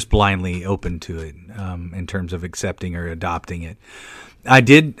just blindly open to it in terms of accepting or adopting it. I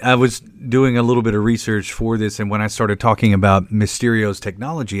was doing a little bit of research for this, and when I started talking about Mysterio's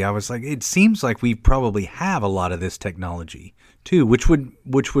technology, I was like, it seems like we probably have a lot of this technology too, which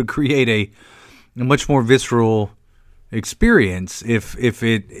would create a much more visceral experience if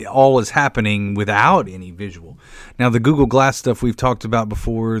it all is happening without any visual. Now, the Google Glass stuff we've talked about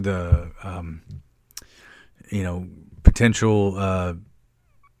before, the potential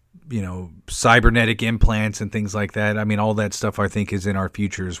cybernetic implants and things like that. I mean, all that stuff I think is in our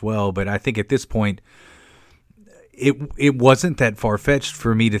future as well. But I think at this point, it wasn't that far-fetched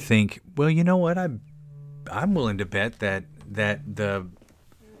for me to think, well, you know what, I'm willing to bet that the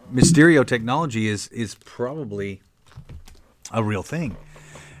Mysterio technology is probably a real thing.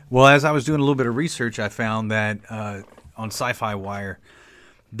 Well, as I was doing a little bit of research, I found that on Sci-Fi Wire,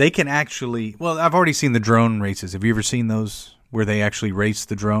 they can actually, well, I've already seen the drone races. Have you ever seen those where they actually race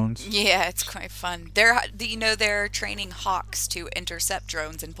the drones? Yeah, it's quite fun. They're training hawks to intercept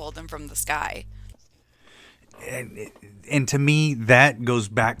drones and pull them from the sky. And to me, that goes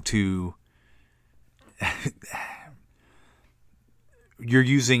back to you're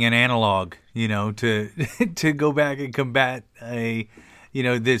using an analog, to go back and combat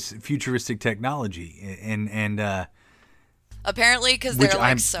this futuristic technology, and apparently because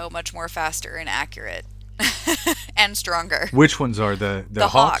they're so much more faster and accurate and stronger. Which ones are the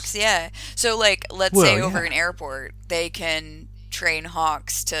hawks? Yeah. So let's say over an airport, they can train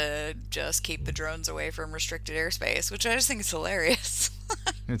hawks to just keep the drones away from restricted airspace, which I just think is hilarious.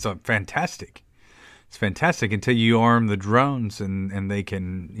 It's fantastic. It's fantastic until you arm the drones and they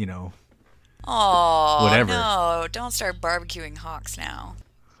can, whatever. No, don't start barbecuing hawks now.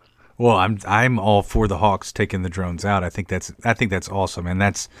 Well, I'm all for the hawks taking the drones out. I think that's awesome, and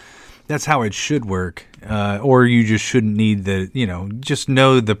that's how it should work. Or you just shouldn't need just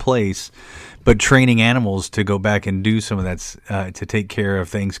know the place, but training animals to go back and do some of that to take care of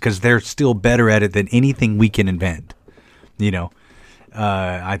things because they're still better at it than anything we can invent.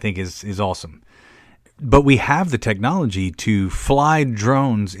 I think is awesome. But we have the technology to fly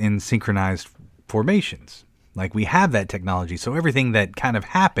drones in synchronized formations. Like, we have that technology. So everything that kind of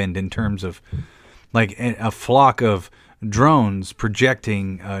happened in terms of like a flock of drones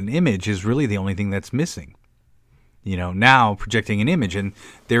projecting an image is really the only thing that's missing. Now projecting an image, and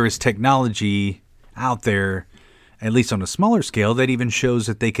there is technology out there, at least on a smaller scale, that even shows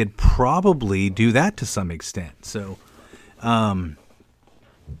that they could probably do that to some extent. So,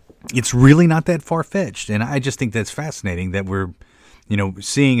 it's really not that far-fetched, and I just think that's fascinating that we're,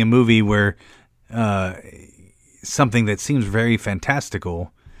 seeing a movie where something that seems very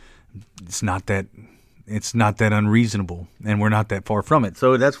fantastical, it's not that unreasonable, and we're not that far from it.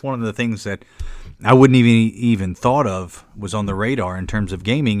 So that's one of the things that I wouldn't even thought of was on the radar in terms of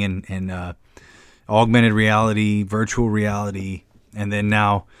gaming and augmented reality, virtual reality, and then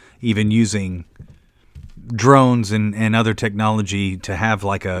now even using drones and other technology to have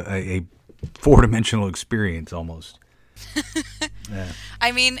like a four-dimensional experience almost. Yeah.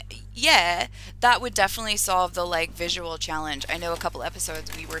 I mean, yeah, that would definitely solve the visual challenge. I know a couple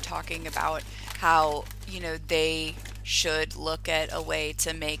episodes we were talking about how, they should look at a way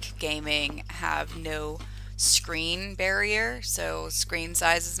to make gaming have no screen barrier, so screen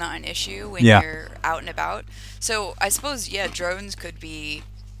size is not an issue when you're out and about. So I suppose, drones could be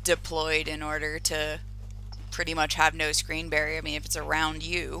deployed in order to pretty much have no screen barrier. I mean, if it's around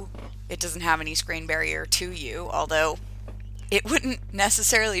you, it doesn't have any screen barrier to you, although it wouldn't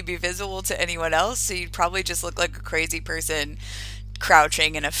necessarily be visible to anyone else, so you'd probably just look like a crazy person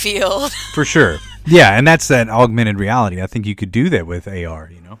crouching in a field. For sure. Yeah, and that's that augmented reality. I think you could do that with AR,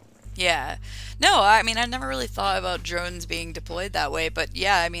 Yeah. No, I mean, I never really thought about drones being deployed that way, but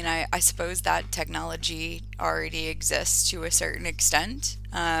yeah, I mean, I suppose that technology already exists to a certain extent,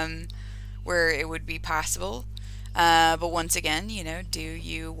 where it would be possible. But once again, do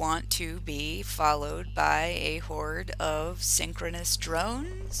you want to be followed by a horde of synchronous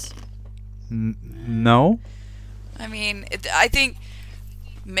drones? No. I mean, I think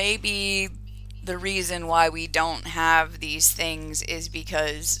maybe the reason why we don't have these things is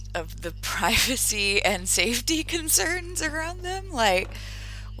because of the privacy and safety concerns around them. Like,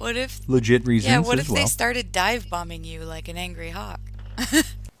 what if, Legit yeah, reasons what as if they well. started dive bombing you like an angry hawk?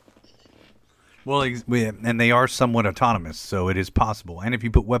 Well, and they are somewhat autonomous, so it is possible. And if you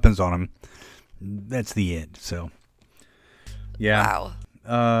put weapons on them, that's the end. So, yeah.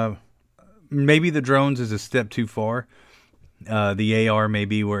 Wow. Maybe the drones is a step too far. The AR may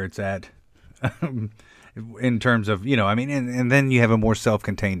be where it's at in terms of, I mean, and then you have a more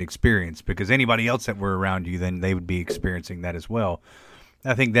self-contained experience because anybody else that were around you, then they would be experiencing that as well.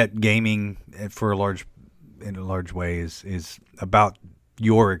 I think that gaming in a large way is about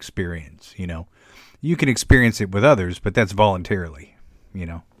your experience, You can experience it with others, but that's voluntarily,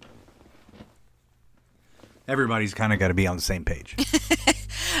 Everybody's kind of got to be on the same page.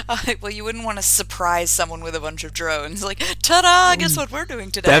 Well, you wouldn't want to surprise someone with a bunch of drones. Like, ta-da! Guess what we're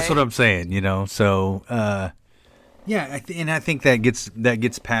doing today? That's what I'm saying, So, yeah, I think that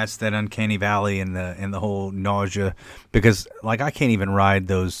gets past that uncanny valley and the whole nausea because, like, I can't even ride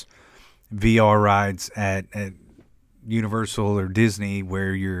those VR rides at Universal or Disney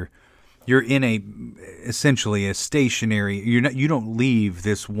where you're in essentially a stationary. You don't leave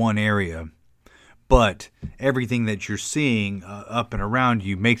this one area. But everything that you're seeing up and around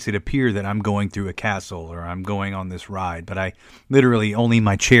you makes it appear that I'm going through a castle or I'm going on this ride. But I literally only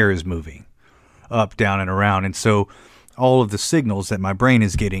my chair is moving up, down, and around. And so all of the signals that my brain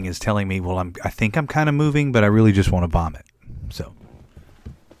is getting is telling me, well, I think I'm kind of moving, but I really just want to vomit. So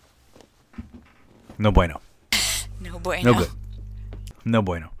no bueno. No bueno. No good. No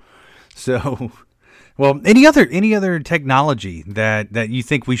bueno. So... Well, any other technology that you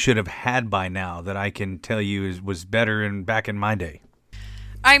think we should have had by now that I can tell you was better back in my day?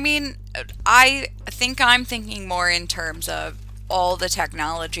 I mean, I think I'm thinking more in terms of all the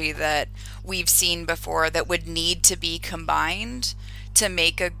technology that we've seen before that would need to be combined to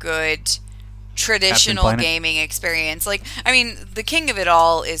make a good traditional gaming experience. Like, I mean, the king of it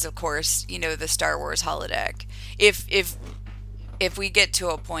all is, of course, the Star Wars holodeck. If we get to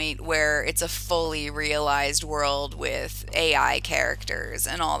a point where it's a fully realized world with AI characters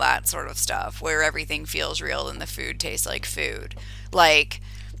and all that sort of stuff, where everything feels real and the food tastes like food, like,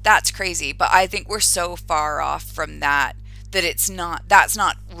 that's crazy. But I think we're so far off from that that's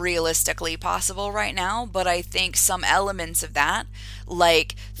not realistically possible right now. But I think some elements of that,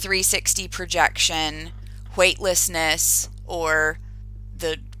 like 360 projection, weightlessness, or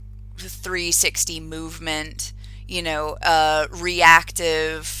the 360 movement,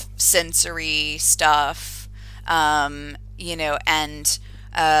 reactive sensory stuff, and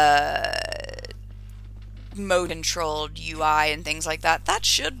mode controlled UI and things like that. That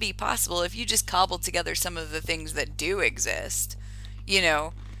should be possible if you just cobble together some of the things that do exist, in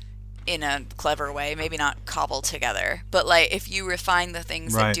a clever way. Maybe not cobble together, but like if you refine the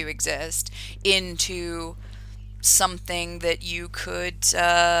things that do exist into something that you could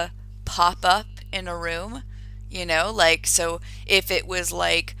pop up in a room. Like, so if it was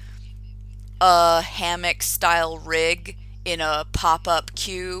like a hammock style rig in a pop-up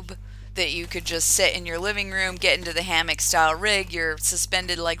cube that you could just sit in your living room, get into the hammock style rig, you're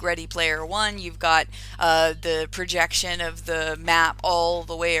suspended like Ready Player One, you've got the projection of the map all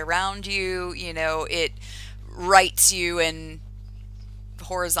the way around you, it rights you and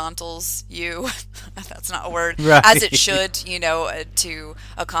horizontals you that's not a word, right, as it should, to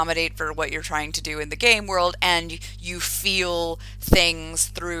accommodate for what you're trying to do in the game world, and you feel things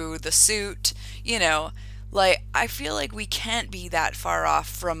through the suit, like, I feel like we can't be that far off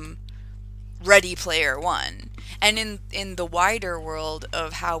from Ready Player One. And in the wider world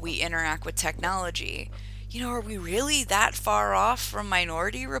of how we interact with technology, are we really that far off from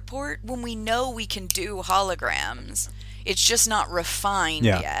Minority Report when we know we can do holograms? It's just not refined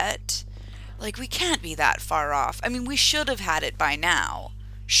yet. Like, we can't be that far off. I mean, we should have had it by now.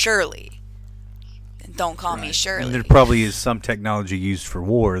 Surely. And don't call me Shirley. And there probably is some technology used for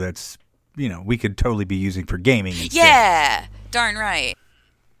war that's, we could totally be using for gaming instead. Yeah, darn right.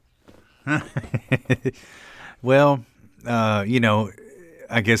 Well,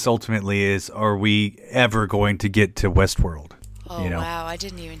 I guess ultimately are we ever going to get to Westworld? Oh, wow, I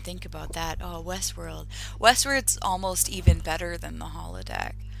didn't even think about that. Oh, Westworld. Westworld's almost even better than the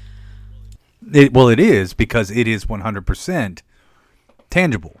holodeck. It is, because it is 100%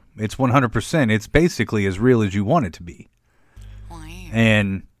 tangible. It's 100%. It's basically as real as you want it to be. Wow.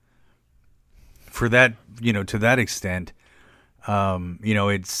 And for that, to that extent,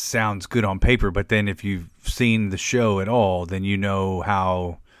 it sounds good on paper, but then if you've seen the show at all, then you know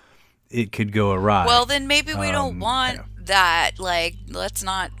how it could go awry. Well, then maybe we don't want that. Like, let's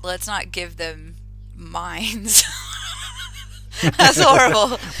not give them minds. That's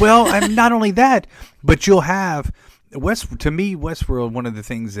horrible. Well, and not only that, but you'll have Westworld, one of the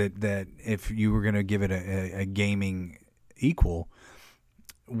things that if you were going to give it a gaming equal,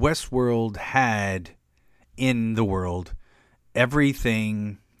 Westworld had in the world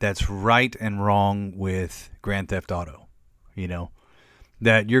everything that's right and wrong with Grand Theft Auto.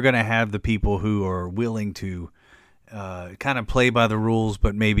 That you're going to have the people who are willing to kind of play by the rules,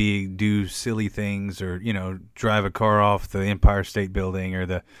 but maybe do silly things, or drive a car off the Empire State Building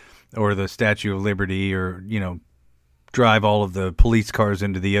or the Statue of Liberty, or drive all of the police cars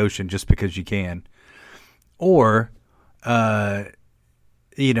into the ocean just because you can, or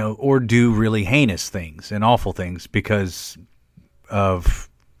or do really heinous things and awful things because of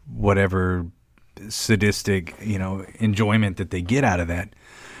whatever sadistic enjoyment that they get out of that.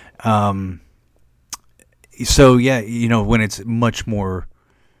 So yeah, when it's much more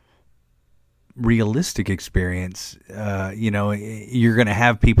realistic experience, you're going to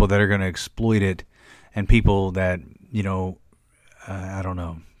have people that are going to exploit it, and people that I don't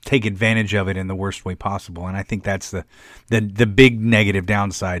know, take advantage of it in the worst way possible. And I think that's the big negative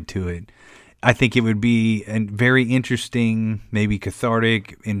downside to it. I think it would be a very interesting, maybe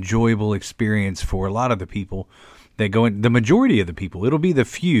cathartic, enjoyable experience for a lot of the people that go in. The majority of the people, it'll be the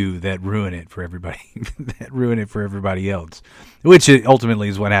few that ruin it for everybody, else, which ultimately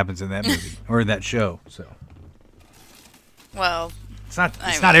is what happens in that movie or that show. So, well, it's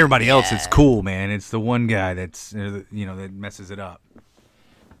not everybody else. It's cool, man. It's the one guy that's that messes it up.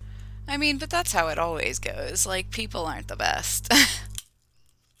 I mean, but that's how it always goes. Like, people aren't the best.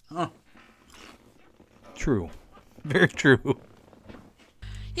 Huh. True. Very true.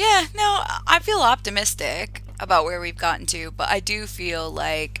 Yeah, no, I feel optimistic about where we've gotten to, but I do feel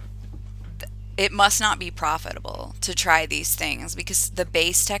like it must not be profitable to try these things because the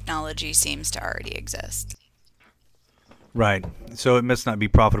base technology seems to already exist. Right. So it must not be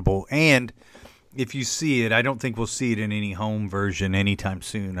profitable. And if you see it, I don't think we'll see it in any home version anytime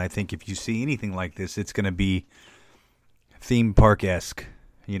soon. I think if you see anything like this, it's going to be theme park-esque.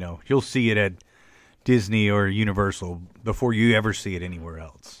 You'll see it at Disney or Universal before you ever see it anywhere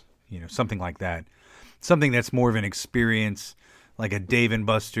else. Something like that. Something that's more of an experience, like a Dave &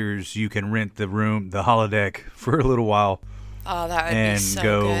 Buster's. You can rent the holodeck for a little while. Oh, that would be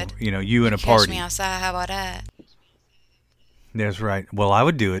so good. You and a party. Catch me outside. How about that? That's right. Well, I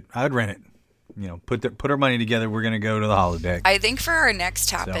would do it. I would rent it. Put our money together. We're going to go to the holodeck. I think for our next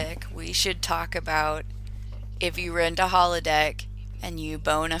topic, we should talk about if you rent a holodeck and you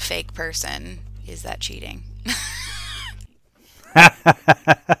bone a fake person, is that cheating?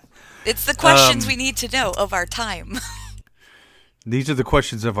 It's the questions we need to know of our time. These are the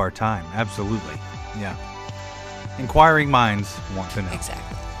questions of our time. Absolutely. Yeah. Inquiring minds want to know.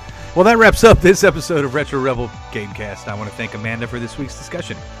 Exactly. Well, that wraps up this episode of Retro Rebel Gamecast. I want to thank Amanda for this week's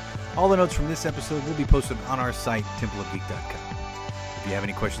discussion. All the notes from this episode will be posted on our site, templeofgeek.com. If you have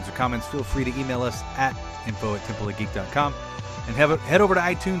any questions or comments, feel free to email us at info@templeofgeek.com. And head over to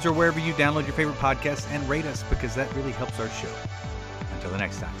iTunes or wherever you download your favorite podcasts and rate us, because that really helps our show. Until the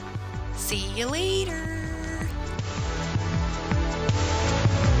next time. See you later.